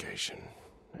the invocation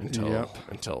until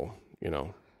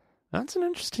That's an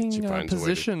interesting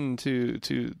position to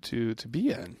be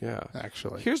in. Yeah,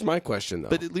 actually. Here's my question, though.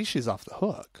 But at least she's off the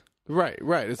hook. Right.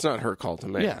 It's not her call to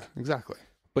make. Yeah, exactly.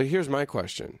 But here's my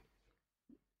question.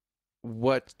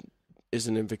 What is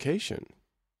an invocation?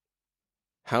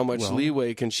 How much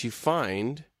leeway can she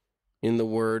find in the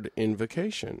word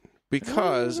invocation?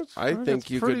 Because I think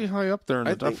you could... It's pretty high up there in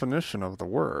the definition of the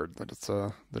word, that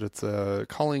it's a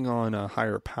calling on a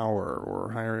higher power,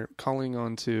 or calling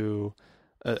on to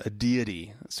a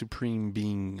deity, a supreme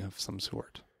being of some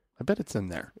sort. I bet it's in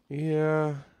there.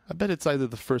 Yeah. I bet it's either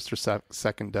the first or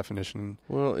second definition.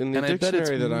 Well, in the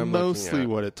dictionary that I'm mostly looking at,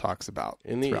 what it talks about.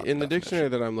 In the dictionary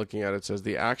that I'm looking at, it says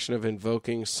the action of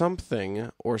invoking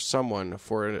something or someone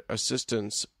for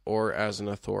assistance or as an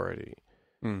authority.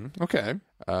 Okay.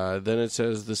 Then it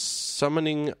says the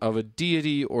summoning of a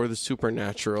deity or the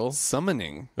supernatural.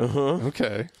 Summoning.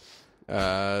 Okay.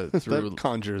 That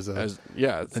conjures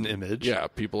an image. Yeah,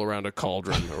 people around a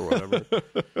cauldron or whatever.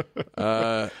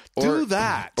 Do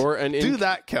that. Or do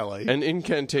that, Kelly. An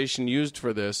incantation used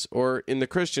for this, or in the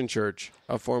Christian church,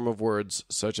 a form of words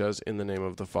such as "in the name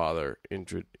of the Father,"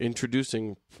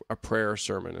 introducing a prayer,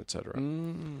 sermon, etc.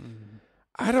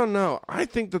 I don't know. I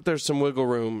think that there's some wiggle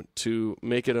room to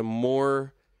make it a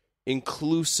more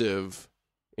inclusive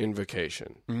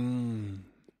invocation.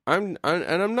 I'm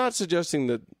not suggesting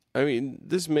that. I mean,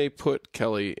 this may put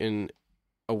Kelly in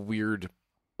a weird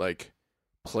like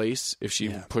place if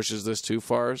she pushes this too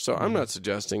far. So I'm not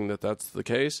suggesting that that's the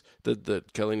case,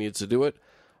 that Kelly needs to do it.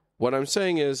 What I'm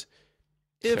saying is,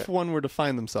 if one were to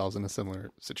find themselves in a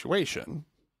similar situation,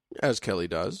 as Kelly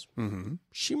does,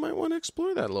 she might want to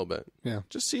explore that a little bit. Yeah.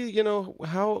 Just see,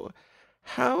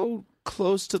 how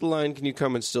close to the line can you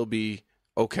come and still be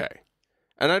okay?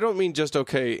 And I don't mean just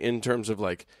okay in terms of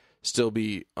like still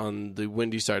be on the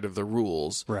windy side of the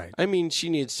rules. Right. I mean, she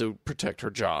needs to protect her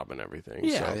job and everything.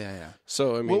 Yeah.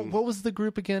 So, I mean... What was the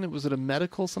group again? Was it a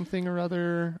medical something or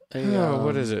other?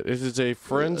 What is it? It is a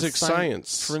forensic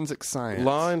science. Forensic science.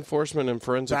 Law enforcement and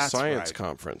forensic science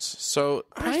conference. So...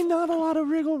 Probably not a lot of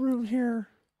wriggle room here.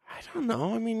 I don't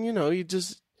know. I mean, you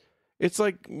just... It's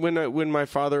like when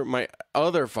my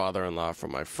other father-in-law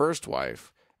from my first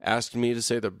wife asked me to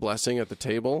say the blessing at the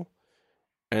table,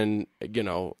 and,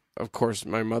 of course,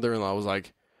 my mother-in-law was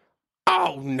like,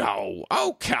 "Oh, no.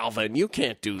 Oh, Calvin, you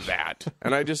can't do that."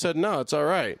 And I just said, "No, it's all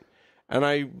right." And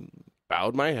I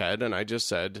bowed my head, and I just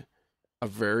said a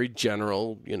very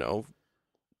general,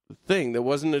 thing that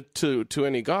wasn't to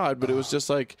any God, but it was just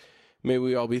like, may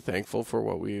we all be thankful for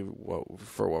what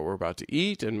we're about to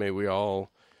eat, and may we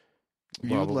all...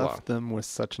 You left them with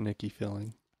such an icky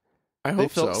feeling. I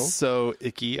hope they felt so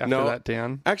icky after that,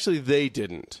 Dan. Actually, they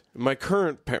didn't. My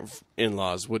current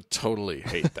in-laws would totally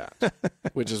hate that,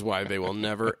 which is why they will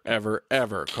never, ever,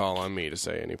 ever call on me to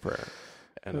say any prayer.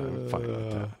 And I'm fine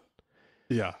with that.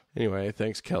 Yeah. Anyway,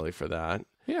 thanks, Kelly, for that.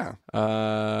 Yeah.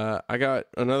 I got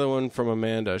another one from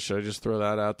Amanda. Should I just throw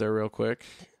that out there real quick?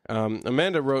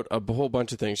 Amanda wrote a whole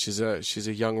bunch of things. She's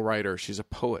a young writer. She's a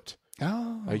poet.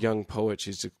 Oh. A young poet.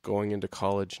 She's going into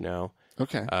college now.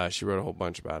 Okay. She wrote a whole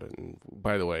bunch about it. And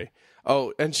by the way,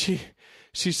 and she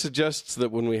suggests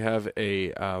that when we have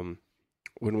an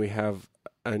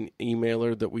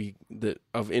emailer that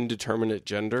of indeterminate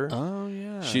gender. Oh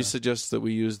yeah. She suggests that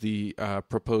we use the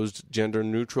proposed gender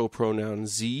neutral pronoun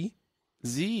Z.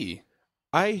 Z.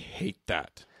 I hate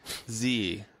that.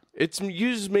 Z. It's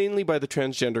used mainly by the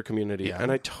transgender community,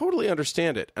 and I totally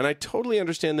understand it, and I totally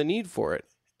understand the need for it,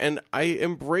 and I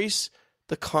embrace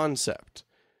the concept.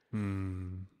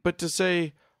 But to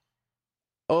say,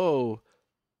 "Oh,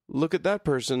 look at that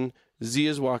person, Z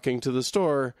is walking to the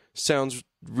store," sounds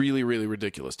really, really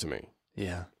ridiculous to me.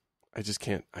 Yeah. I just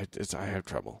can't. I have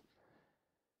trouble.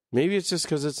 Maybe it's just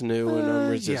because it's new and I'm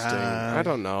resisting. Yeah. I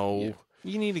don't know. Yeah.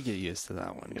 You need to get used to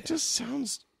that one. It just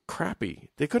sounds crappy.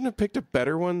 They couldn't have picked a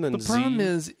better one than Z. The problem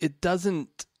is, it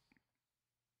doesn't...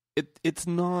 It's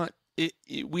not...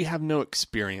 we have no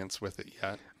experience with it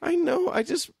yet. I know.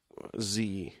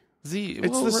 Z.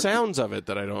 It's the sounds of it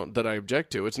that I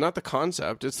object to. It's not the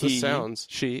concept. It's the sounds.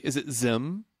 She. Is it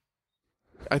Zim?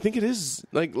 I think it is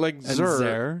like Zer.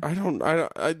 Zer. I don't.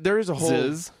 There is a whole.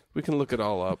 Ziz. We can look it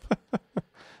all up.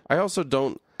 I also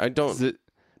don't.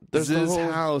 Ziz's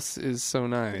house is so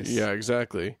nice. Yeah,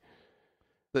 exactly.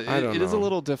 It is a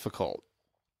little difficult.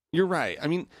 You're right. I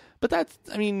mean,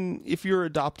 if you're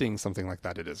adopting something like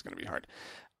that, it is going to be hard.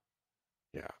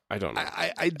 Yeah, I don't know.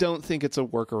 I don't think it's a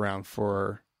workaround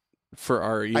for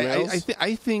our emails.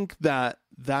 I think that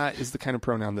is the kind of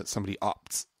pronoun that somebody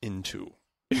opts into.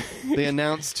 They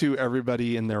announce to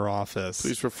everybody in their office.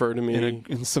 Please refer to me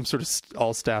in some sort of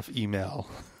all staff email.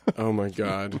 Oh my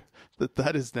God,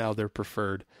 that is now their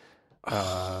preferred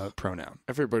pronoun.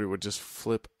 Everybody would just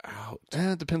flip out.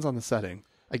 It depends on the setting.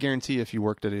 I guarantee if you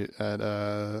worked at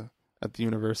the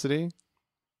university,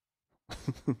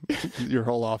 your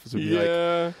whole office would be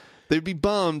like, they'd be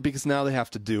bummed because now they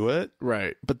have to do it.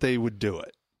 Right. But they would do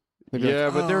it. But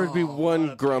there would be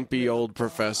one grumpy old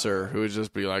professor who would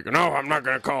just be like, "No, I'm not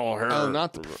going to call her." Oh,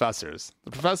 not the professors.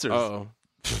 The professors. Oh,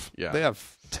 yeah. They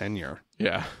have tenure.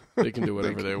 Yeah. They can do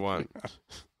whatever they want.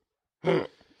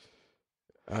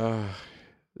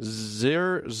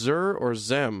 Zer or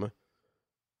Zem.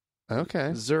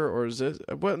 Okay. Zer or Ziz.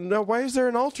 Well, no, why is there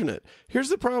an alternate? Here's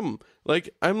the problem. Like,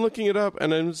 I'm looking it up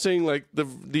and I'm saying like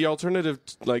the alternative,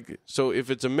 like, so if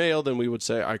it's a male, then we would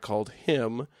say I called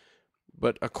him.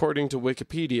 But according to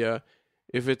Wikipedia,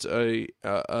 if it's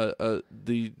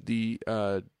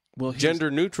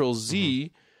gender neutral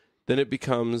Z, then it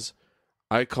becomes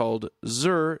I called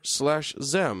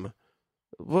Zer/Zem.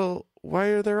 Well, why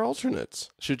are there alternates?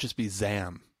 Should just be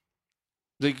Zam.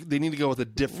 They need to go with a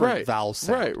different vowel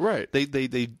sound. Right.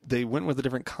 They went with a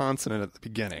different consonant at the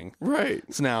beginning. Right.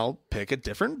 So now pick a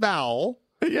different vowel.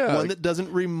 Yeah. One that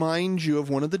doesn't remind you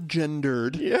of one of the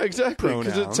gendered exactly.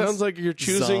 Because it sounds like you're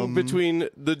choosing between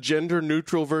the gender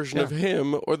neutral version of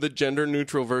him or the gender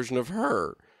neutral version of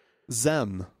her.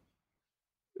 Zem.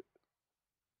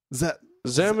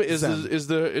 Zem is Zem.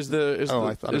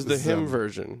 the hymn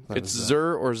version. It's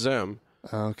Zer or Zem.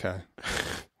 Okay.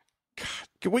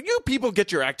 God, will you people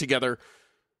get your act together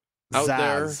out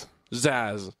there?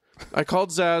 Zaz. I called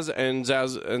Zaz, and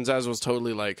Zaz was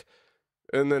totally like,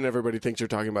 and then everybody thinks you're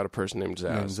talking about a person named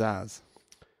Zaz.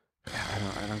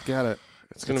 I don't get it.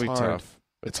 It's gonna be tough.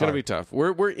 It's gonna be tough.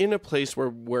 We're in a place where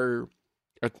we're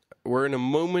in a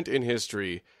moment in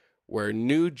history where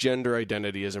new gender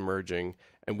identity is emerging,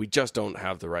 and we just don't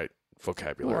have the right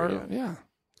vocabulary yet. Yeah,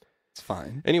 it's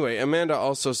fine. Anyway, Amanda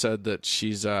also said that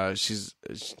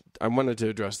I wanted to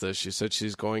address this. She said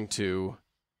she's going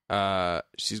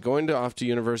off to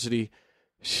university.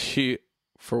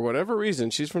 For whatever reason,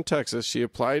 she's from Texas. She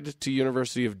applied to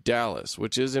University of Dallas,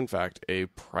 which is in fact a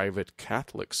private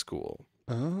Catholic school.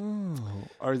 Oh,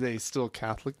 are they still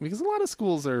Catholic? Because a lot of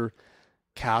schools are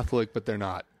Catholic, but they're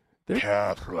not. They're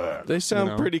Catholic. They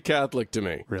sound pretty Catholic to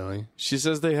me. Really? She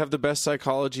says they have the best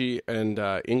psychology and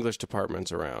English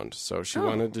departments around, so she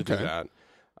wanted to do that.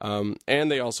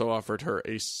 And they also offered her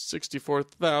a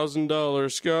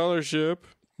 $64,000 scholarship.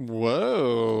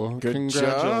 Whoa! Good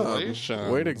Congratulations!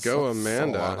 Job. Way to go,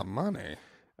 Amanda! That's a lot of money.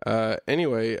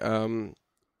 Anyway,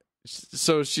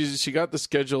 so she got the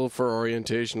schedule for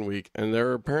orientation week, and there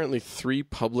are apparently 3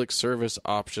 public service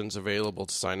options available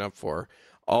to sign up for,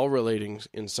 all relating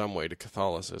in some way to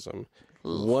Catholicism.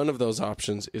 One of those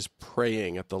options is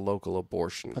praying at the local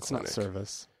abortion clinic. Not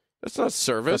service. That's not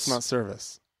service. That's not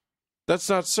service. That's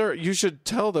not service. You should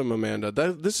tell them, Amanda,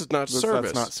 that this is not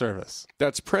service. That's not service.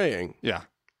 That's praying. Yeah.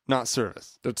 Not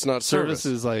service. That's not service.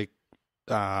 Service is like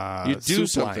you do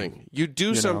something. Line, you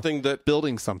do something that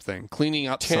building something, cleaning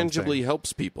up tangibly something,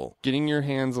 helps people. Getting your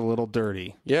hands a little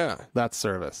dirty. Yeah, that's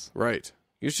service. Right.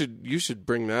 You should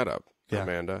bring that up,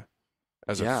 Amanda,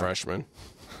 as a freshman.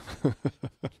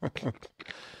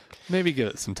 Maybe give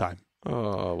it some time.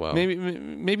 Oh well.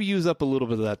 Maybe use up a little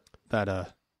bit of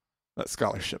that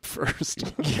scholarship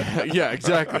first. yeah,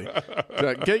 exactly.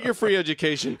 Get your free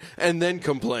education and then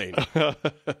complain.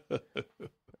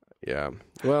 Yeah.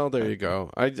 Well, there you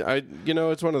go.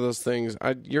 It's one of those things.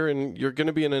 You're going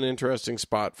to be in an interesting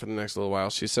spot for the next little while.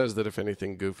 She says that if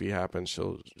anything goofy happens,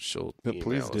 she'll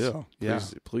please do.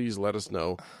 Please let us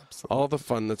know all the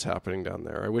fun that's happening down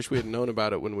there. I wish we had known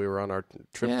about it when we were on our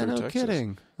trip through Texas. No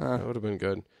kidding. That would have been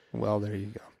good. Well, there you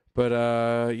go. But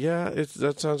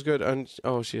that sounds good. And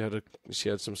she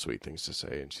had some sweet things to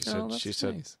say, and she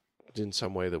said nice. In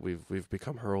some way that we've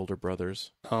become her older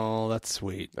brothers. Oh, that's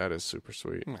sweet. That is super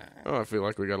sweet. Oh, I feel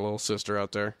like we got a little sister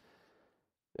out there,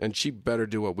 and she better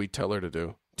do what we tell her to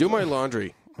do. Do my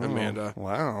laundry, Amanda.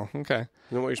 Wow. Okay.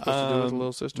 You know what you're supposed to do with a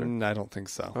little sister? I don't think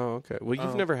so. Oh, okay. Well,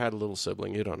 you've never had a little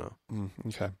sibling. You don't know.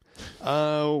 Okay.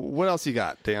 What else you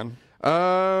got, Dan?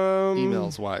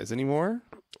 Emails wise, any more?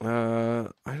 I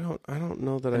don't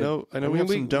know that I know we have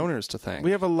some donors to thank. We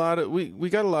have a lot of we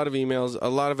got a lot of emails. A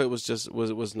lot of it was just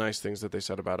was nice things that they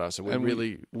said about us, and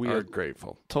we are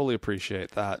grateful. Totally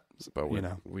appreciate that. But we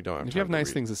don't have. If you have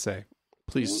nice things to say,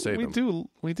 please say them.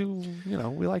 We do.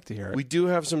 We like to hear it. We do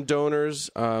have some donors.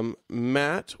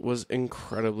 Matt was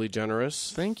incredibly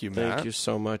generous. Thank you, Matt. Thank you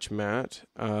so much, Matt.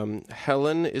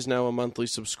 Helen is now a monthly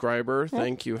subscriber.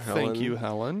 Thank you, Helen. Thank you,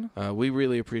 Helen. We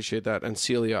really appreciate that. And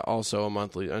Celia also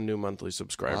a new monthly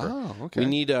subscriber. Oh, okay. We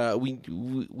need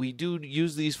we do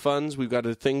use these funds. We've got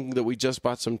a thing that we just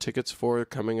bought some tickets for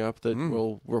coming up that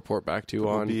we'll report back to you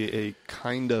on. It'll be a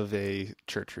kind of a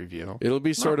church review. It'll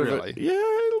be sort of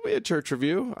it'll be a church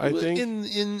review, I think.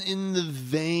 In the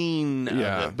vein of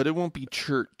it, but it won't be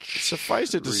church.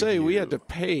 Suffice it to say, we had to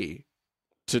pay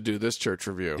to do this church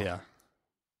review.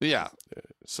 Yeah.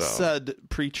 So said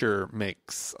preacher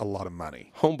makes a lot of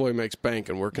money. Homeboy makes bank,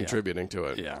 and we're contributing to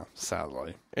it. Yeah,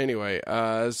 sadly. Anyway,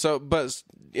 but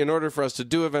in order for us to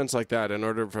do events like that, in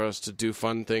order for us to do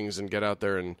fun things and get out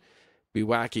there and be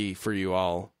wacky for you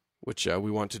all, which we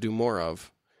want to do more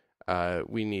of,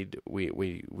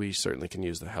 we certainly can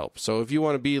use the help. So if you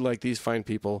want to be like these fine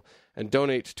people and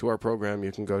donate to our program,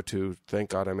 you can go to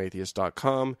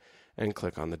thankgodimatheist.com and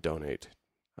click on the donate,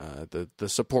 the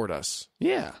support us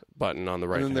button on the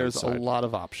right hand side. And there's a lot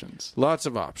of options. Lots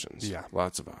of options. Yeah.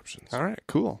 Lots of options. All right,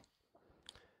 cool.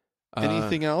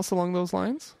 Anything else along those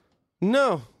lines?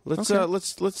 No.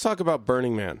 Let's talk about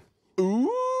Burning Man.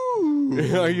 Ooh.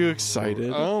 Are you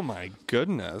excited? Oh my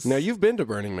goodness! Now you've been to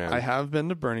Burning Man. I have been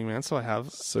to Burning Man, so I have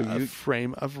a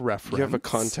frame of reference. You have a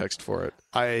context for it.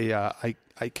 I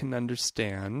can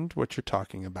understand what you're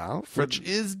talking about, which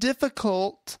is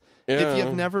difficult if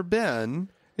you've never been.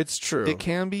 It's true. It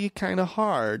can be kind of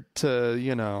hard to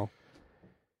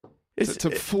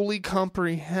to fully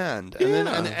comprehend. And then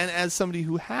and as somebody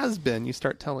who has been, you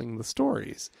start telling the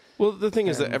stories. Well, the thing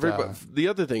is that everybody. The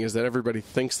other thing is that everybody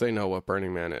thinks they know what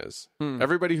Burning Man is.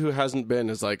 Everybody who hasn't been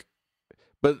is like,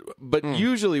 but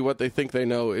usually what they think they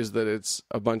know is that it's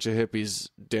a bunch of hippies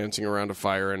dancing around a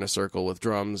fire in a circle with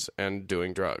drums and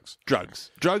doing drugs.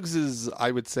 Drugs is, I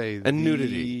would say, and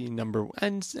nudity number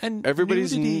one. And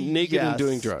everybody's nudity, naked and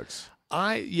doing drugs.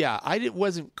 I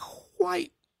wasn't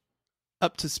quite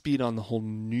up to speed on the whole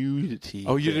nudity.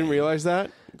 Oh, you didn't realize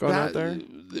that going out there?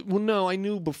 Well, no, I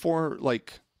knew before,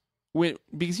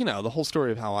 because the whole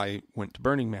story of how I went to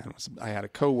Burning Man was I had a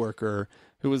coworker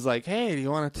who was like, "Hey, do you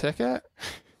want a ticket?"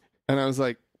 And I was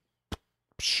like,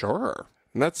 "Sure."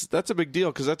 And that's a big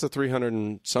deal because that's a $300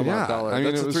 and some odd dollar. I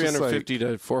mean, that's a $350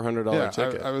 to $400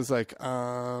 ticket. I was like,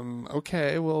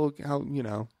 okay, well,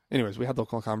 how Anyways, we had the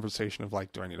whole conversation of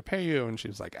like, do I need to pay you? And she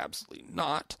was like, absolutely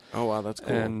not. Oh wow, that's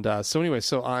cool. And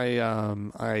so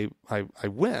I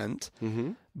went,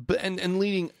 but and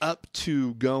leading up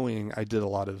to going, I did a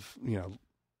lot of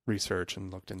research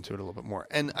and looked into it a little bit more.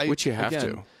 And which you have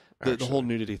to. The whole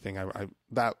nudity thing,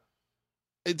 that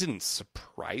it didn't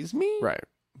surprise me, right?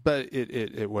 But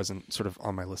it wasn't sort of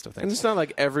on my list of things. And it's not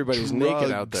like everybody's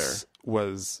naked out there.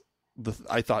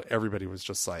 I thought everybody was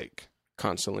just like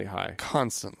constantly high,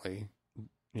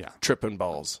 tripping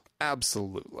balls.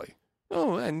 Absolutely.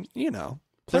 Oh, and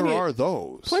there are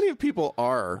those. Plenty of people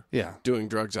are doing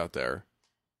drugs out there,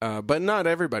 but not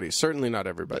everybody. Certainly not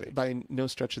everybody. By no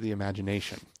stretch of the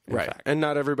imagination, right? Fact. And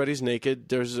not everybody's naked.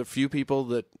 There's a few people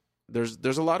that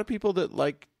there's a lot of people that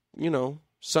like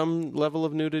some level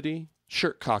of nudity.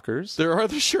 Shirt cockers. There are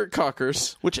the shirt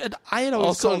cockers, which I had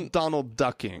always called Donald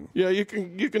ducking. Yeah, you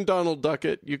can Donald duck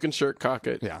it. You can shirt cock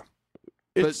it. Yeah,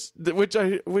 which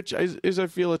I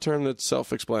feel a term that's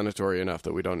self-explanatory enough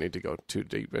that we don't need to go too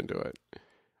deep into it.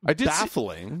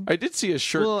 Baffling. I did see a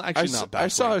shirt. Well, actually, not baffling. I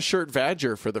saw a shirt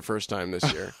vadger for the first time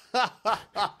this year.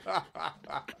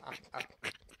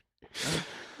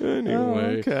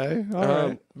 Anyway, okay, all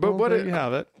right. But there you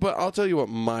have it. But I'll tell you what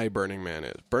my Burning Man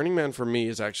is. Burning Man for me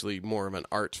is actually more of an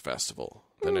art festival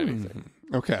than anything.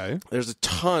 Okay, there's a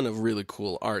ton of really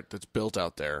cool art that's built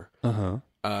out there,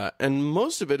 and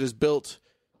most of it is built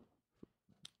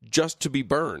just to be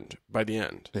burned by the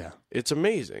end. Yeah, it's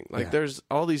amazing. There's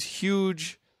all these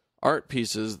huge art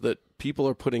pieces that people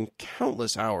are putting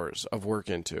countless hours of work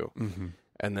into,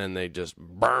 and then they just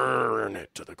burn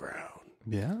it to the ground.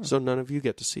 Yeah. So none of you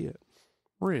get to see it.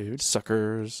 Rude.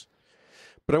 Suckers.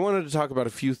 But I wanted to talk about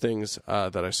a few things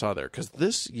that I saw there, because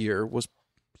this year was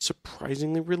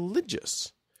surprisingly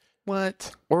religious.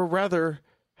 What? Or rather,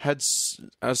 had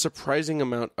a surprising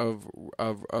amount of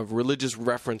religious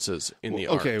references in the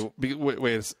art. Okay,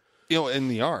 wait. In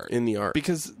the art. In the art.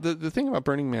 Because the thing about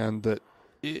Burning Man that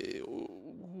it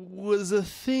was a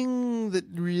thing that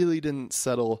really didn't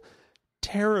settle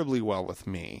terribly well with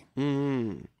me.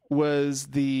 Was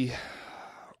the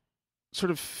sort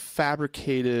of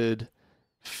fabricated,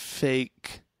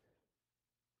 fake,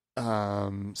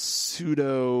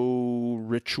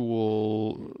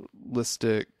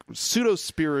 pseudo-ritualistic,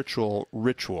 pseudo-spiritual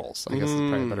rituals, I guess is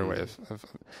probably a better way of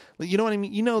you know what I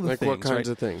mean? The like things, what kinds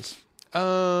right? of things?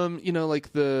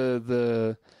 Like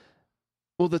the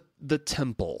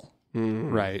temple,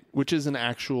 right? Which is an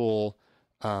actual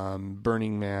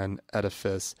Burning Man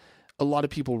edifice. A lot of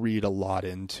people read a lot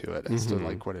into it as to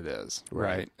like what it is,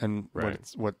 right? And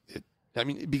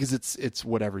because it's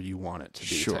whatever you want it to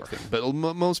be, type thing. But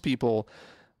most people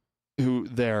who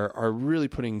there are really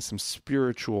putting some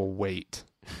spiritual weight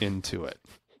into it,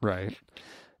 right?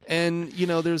 And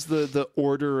there's the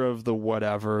order of the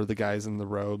whatever, the guys in the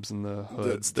robes and the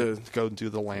hoods that go and do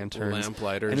the lanterns,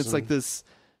 lamplighters, and it's like this.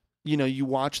 You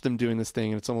watch them doing this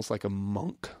thing, and it's almost like a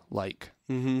monk-like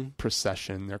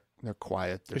procession. They're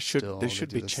quiet. They're still. They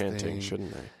should be chanting,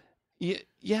 shouldn't they?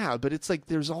 Yeah, but it's like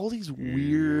there's all these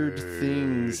weird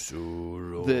things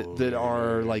that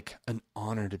are like an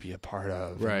honor to be a part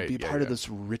of, right? Be part of this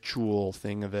ritual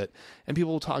thing of it, and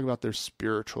people will talk about their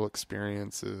spiritual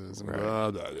experiences. And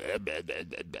blah, blah, blah, blah, blah,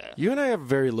 blah. You and I have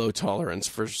very low tolerance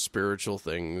for spiritual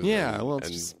things. Yeah, well, it's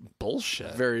just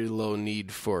bullshit. Very low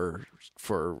need for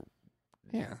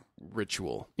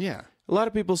ritual. Yeah, a lot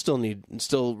of people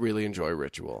still really enjoy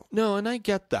ritual. No, and I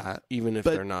get that, even if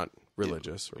they're not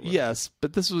religious or whatever. Yes,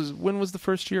 but when was the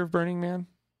first year of Burning Man?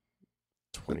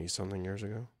 20-something years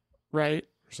ago. Right?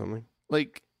 Or something.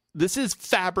 Like, this is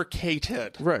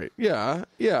fabricated. Right. Yeah.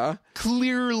 Yeah.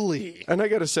 Clearly. And I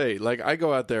gotta say, I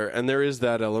go out there and there is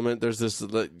that element. There's this,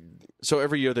 so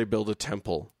every year they build a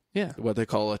temple. Yeah. What they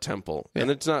call a temple. Yeah.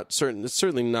 And it's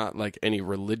certainly not like any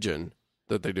religion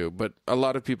that they do, but a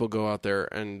lot of people go out there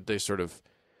and they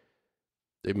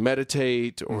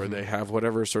meditate, or they have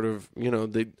whatever sort of,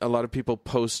 a lot of people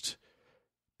post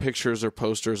pictures or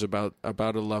posters about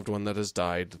a loved one that has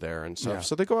died there and stuff. Yeah.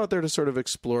 So they go out there to sort of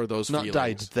explore those feelings.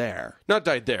 Not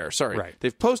died there, sorry. Right.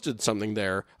 They've posted something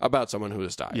there about someone who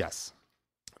has died. Yes.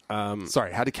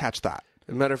 Sorry, how to catch that?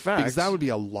 As a matter of fact... Because that would be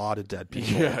a lot of dead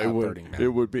people. Yeah, it would. It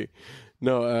would be.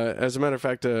 No, as a matter of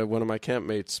fact, one of my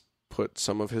campmates put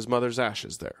some of his mother's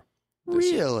ashes there.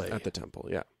 Really? At the temple,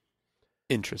 yeah.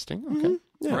 Interesting. Okay. Mm-hmm.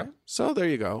 Yeah. Right. So there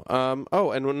you go.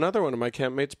 And another one of my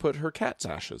campmates put her cat's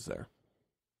ashes there.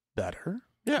 Better?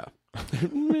 Yeah.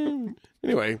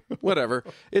 Anyway, whatever.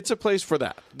 It's a place for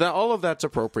that. All of that's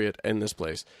appropriate in this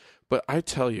place. But I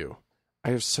tell you, I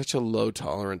have such a low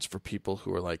tolerance for people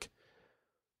who are like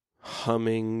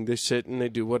humming. They sit and they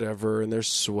do whatever, and they're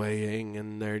swaying,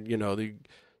 and they're,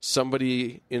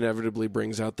 somebody inevitably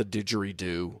brings out the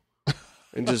didgeridoo.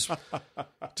 And just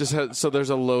has, so there's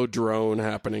a low drone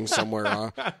happening somewhere.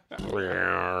 Why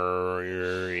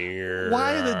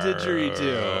the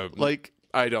didgeridoo? Like,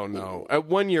 I don't know. At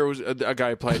 1 year, a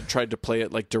guy tried to play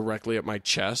it like directly at my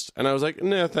chest, and I was like,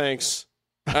 "No, thanks.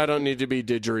 I don't need to be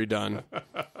didgeridoo.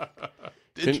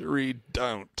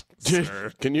 Didgeridoo,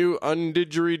 sir. Can you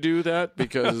undidgeridoo that?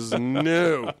 Because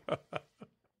no."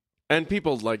 And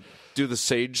people like do the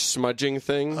sage smudging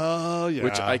thing. Oh, yeah.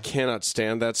 Which I cannot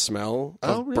stand that smell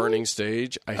of burning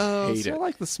sage. I hate it. I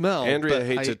like the smell. Andrea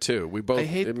hates it too. We both.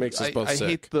 It makes us both sick. I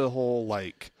hate the whole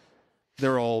like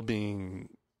they're all being,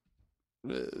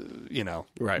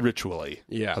 ritually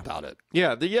about it.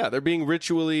 Yeah, they're being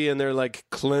ritually and they're like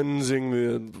cleansing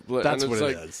the. That's what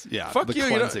it is. Yeah, fuck the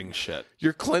cleansing shit.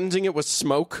 You're cleansing it with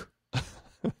smoke.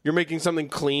 You're making something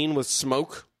clean with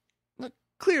smoke.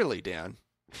 Clearly, Dan.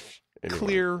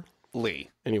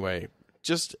 Anyway,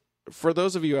 just for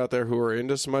those of you out there who are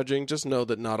into smudging, just know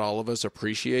that not all of us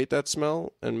appreciate that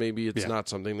smell, and maybe it's not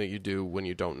something that you do when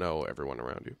you don't know everyone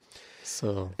around you.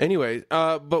 So anyway,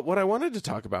 but what I wanted to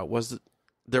talk about was that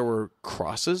there were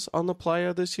crosses on the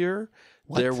playa this year.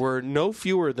 What? There were no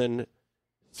fewer than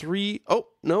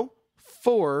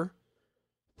 4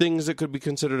 things that could be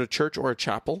considered a church or a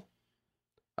chapel.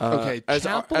 Chapel, as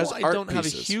I art don't have a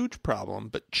pieces. huge problem,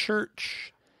 but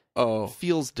church... Oh,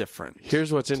 feels different.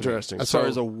 Here's what's interesting. As far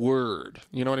as a word,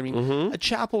 you know what I mean? Mm-hmm. A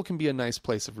chapel can be a nice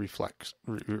place of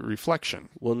reflection.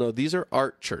 Well, no, these are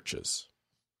art churches.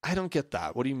 I don't get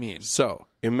that. What do you mean? So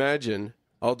imagine,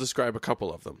 I'll describe a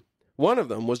couple of them. One of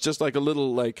them was just like a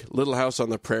little house on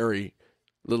the prairie,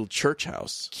 little church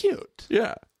house. Cute.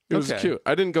 Yeah, it was cute.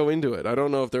 I didn't go into it. I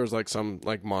don't know if there was like some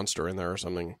like monster in there or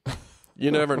something.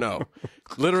 You never know.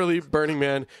 Literally, Burning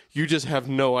Man, you just have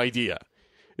no idea.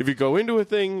 If you go into a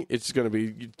thing, it's going to be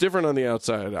different on the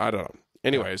outside. I don't know.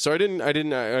 Anyway, so I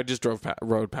just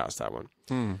rode past that one.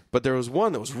 But there was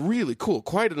one that was really cool,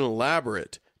 quite an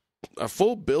elaborate, a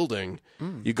full building.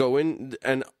 You go in,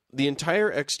 and the entire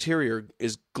exterior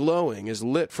is glowing, is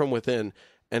lit from within,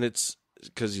 and it's,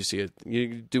 because you see it,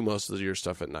 you do most of your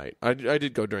stuff at night. I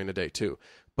did go during the day too.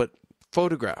 But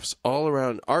photographs all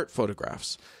around, art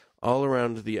photographs all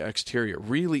around the exterior.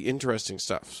 Really interesting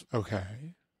stuff.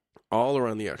 Okay. All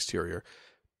around the exterior.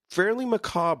 Fairly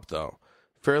macabre, though.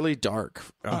 Fairly dark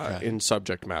in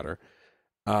subject matter.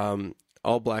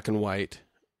 All black and white,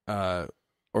 or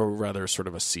rather sort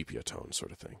of a sepia tone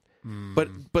sort of thing.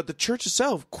 But the church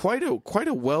itself, quite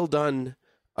a well done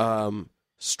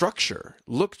structure.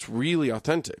 Looked really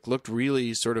authentic. Looked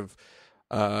really sort of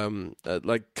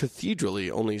like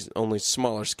cathedraly, only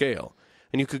smaller scale.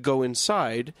 And you could go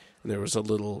inside, and there was a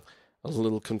little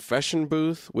confession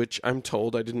booth, which I'm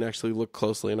told, I didn't actually look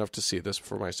closely enough to see this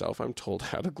for myself, I'm told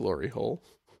had a glory hole.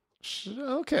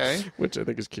 Okay. Which I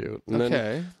think is cute. And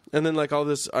okay. Then like all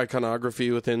this iconography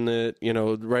within it,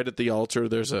 right at the altar,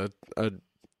 there's a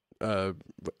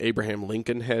Abraham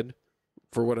Lincoln head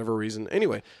for whatever reason.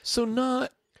 Anyway. So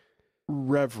not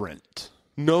reverent.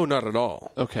 No, not at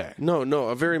all. Okay. No,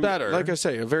 a very, better. Like I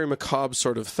say, a very macabre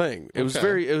sort of thing. It was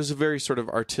a very sort of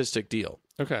artistic deal.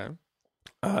 Okay.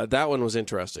 That one was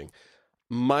interesting.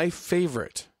 My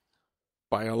favorite,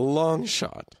 by a long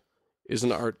shot, is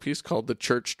an art piece called The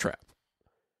Church Trap.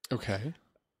 Okay.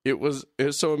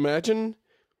 So imagine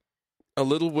a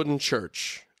little wooden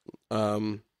church,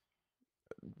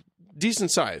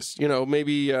 decent size,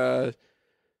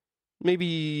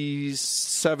 maybe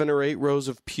 7 or 8 rows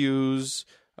of pews,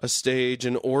 a stage,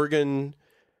 an organ,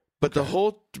 but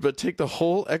take the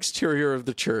whole exterior of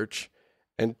the church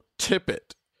and tip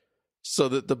it. So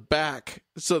that the back,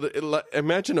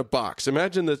 imagine a box.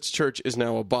 Imagine this church is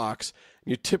now a box.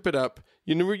 You tip it up,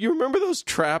 You remember those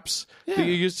traps that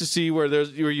you used to see where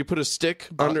you put a stick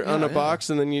on a box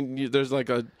and then there's like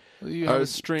you have a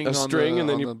string and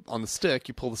then on the stick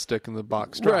you pull the stick and the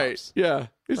box drops. Right. Yeah.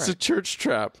 It's a church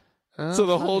trap. So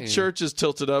the whole church is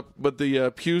tilted up, but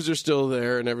the pews are still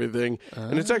there and everything.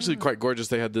 And it's actually quite gorgeous.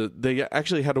 They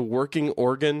actually had a working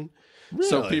organ. Really?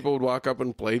 So people would walk up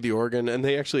and play the organ, and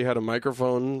they actually had a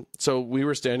microphone. So we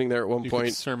were standing there at one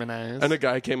point, sermonize, and a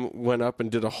guy went up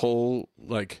and did a whole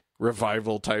like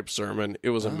revival type sermon.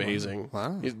 It was amazing.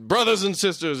 Wow! Brothers and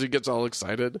sisters, he gets all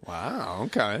excited. Wow!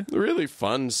 Okay, really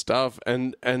fun stuff.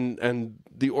 And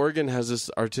the organ has this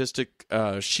artistic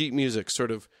sheet music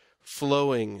sort of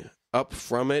flowing up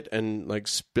from it and like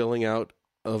spilling out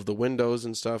of the windows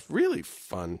and stuff. Really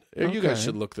fun. Okay. You guys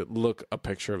should look a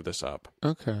picture of this up.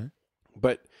 Okay.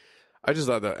 But I just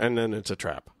thought that, and then it's a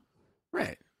trap.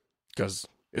 Right. Because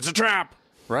it's a trap.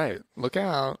 Right. Look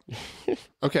out.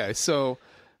 Okay, so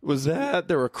was that,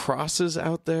 there were crosses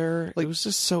out there? Like, it was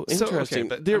just so interesting.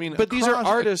 Okay, but these are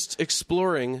artists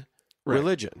exploring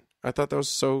religion. I thought that was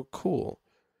so cool.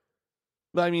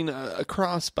 But I mean, a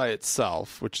cross by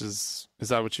itself, which is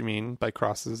that what you mean by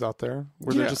crosses out there?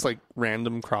 Were there just like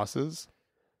random crosses?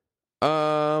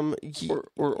 Or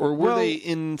were they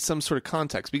in some sort of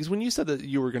context? Because when you said that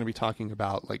you were going to be talking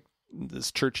about like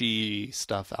this churchy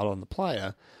stuff out on the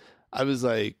playa, I was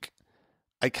like,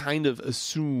 I kind of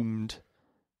assumed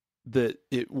that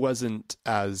it wasn't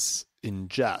as in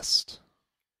jest.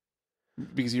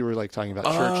 Because you were like talking about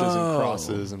churches and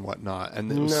crosses and whatnot,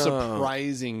 and it was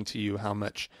surprising to you how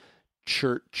much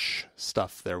church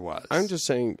stuff there was. I was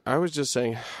just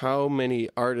saying how many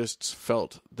artists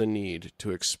felt the need to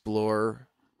explore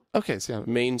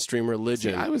mainstream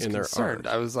religion in their art.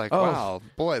 I was like, wow,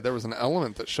 boy, there was an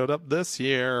element that showed up this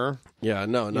year. Yeah,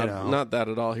 no, not that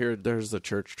at all. Here, there's the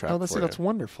church trap. Oh, that's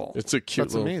wonderful. It's a cute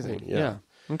little amazing thing. Yeah.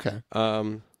 Okay.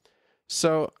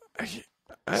 So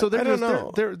I don't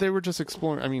know. They were just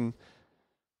exploring. I mean,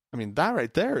 that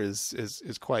right there is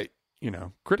quite,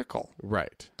 critical.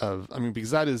 Right.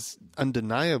 Because that is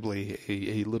undeniably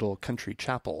a little country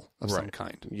chapel of some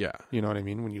kind. Yeah. You know what I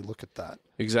mean? When you look at that.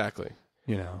 Exactly.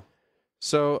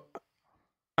 So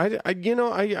I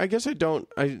guess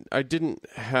I didn't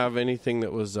have anything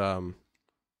that was, I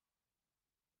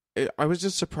was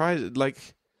just surprised.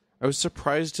 Like, I was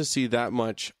surprised to see that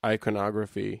much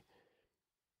iconography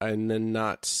and then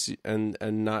not see, and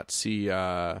not see,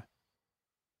 I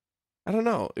don't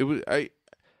know. It was,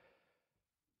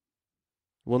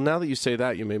 well, now that you say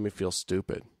that, you made me feel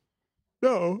stupid.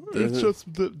 No, it's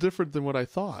just different than what I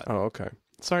thought. Oh, okay.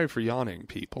 Sorry for yawning,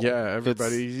 people. Yeah,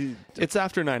 everybody. It's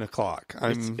after 9 o'clock.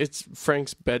 It's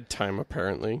Frank's bedtime,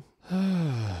 apparently.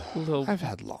 I've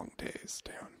had long days,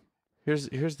 Dan.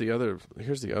 Here's the other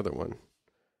one.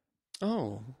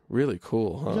 Oh, really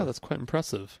cool, huh? Yeah, that's quite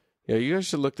impressive. Yeah, you guys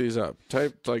should look these up.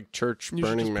 Type like church you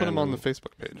Burning should just Man. Put them on the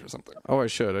Facebook page or something. Oh, I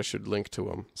should link to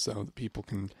them so that people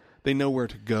they know where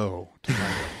to go to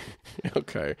find them.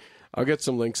 Okay, I'll get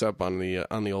some links up on the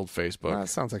old Facebook. That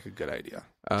sounds like a good idea.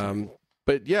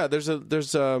 But yeah, there's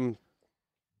it's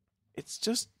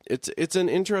an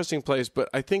interesting place, but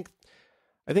I think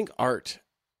art.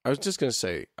 I was just going to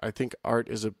say, I think art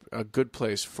is a good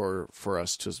place for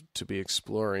us to be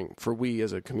exploring, for we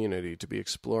as a community to be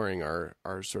exploring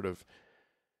our sort of,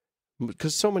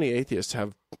 because so many atheists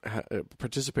have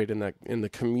participated in the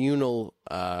communal.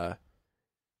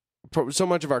 So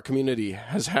much of our community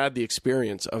has had the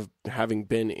experience of having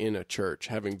been in a church,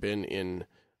 having been in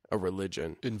a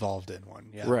religion, involved in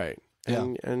one, yeah, right,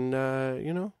 and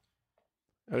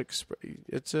it's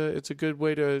a good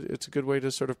way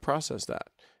to sort of process that.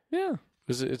 Yeah,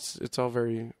 because it's all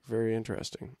very, very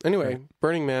interesting. Anyway, right.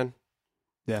 Burning Man.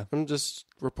 Yeah, I'm just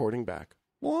reporting back.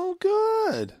 Well,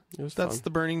 good. That's fun. The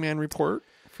Burning Man report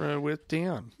with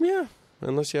Dan. Yeah,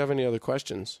 unless you have any other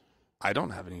questions. I don't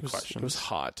have any questions. It was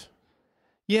hot.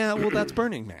 Yeah, well, that's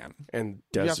Burning Man, and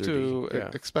deserty. You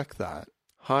have to expect that.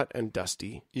 Hot and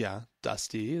dusty. Yeah,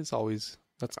 dusty is always.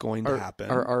 That's going to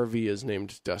happen. Our RV is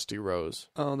named Dusty Rose.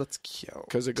 Oh, that's cute.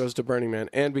 Because it goes to Burning Man,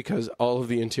 and because all of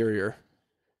the interior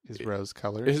is rose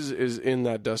colored. Is in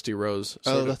that dusty rose.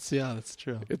 That's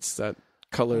true. It's that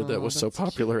color that was so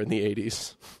popular in the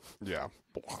 80s. Yeah.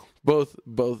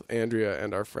 Both Andrea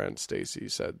and our friend Stacy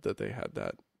said that they had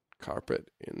that carpet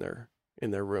in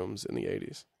their rooms in the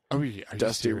 80s. Oh, yeah.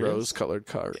 Dusty rose colored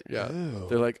carpet. Yeah. Ew.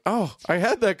 They're like, "Oh, I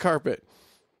had that carpet."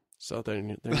 So there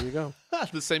you go.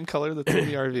 The same color that's in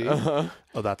the RV. Uh-huh.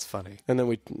 Oh, that's funny. And then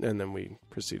we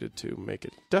proceeded to make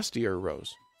it dustier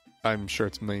rose. I'm sure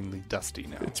it's mainly dusty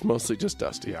now. It's mostly just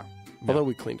dusty. Yeah. Although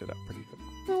we cleaned it up pretty good.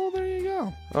 Oh, there you go.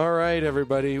 Oh. All right,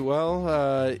 everybody. Well,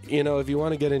 if you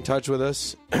want to get in touch with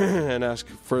us and ask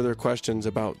further questions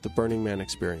about the Burning Man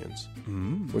experience,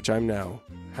 which I'm now,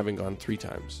 having gone 3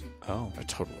 times, a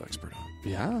total expert on.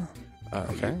 Yeah.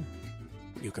 Okay.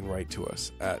 You can write to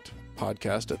us at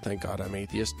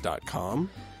podcast@thankgodimatheist.com.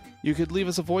 You could leave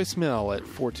us a voicemail at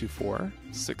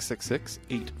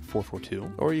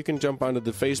 424-666-8442. Or you can jump onto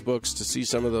the Facebooks to see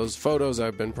some of those photos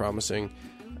I've been promising.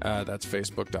 That's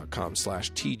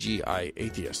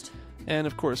facebook.com/TGIAtheist. And,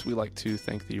 of course, we like to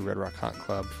thank the Red Rock Hot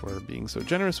Club for being so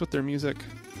generous with their music.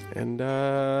 And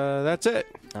that's it.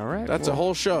 All right. That's a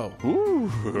whole show.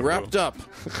 Ooh. Wrapped up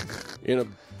in a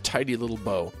tidy little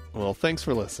bow. Well, thanks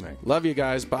for listening. Love you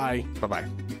guys. Bye. Bye-bye.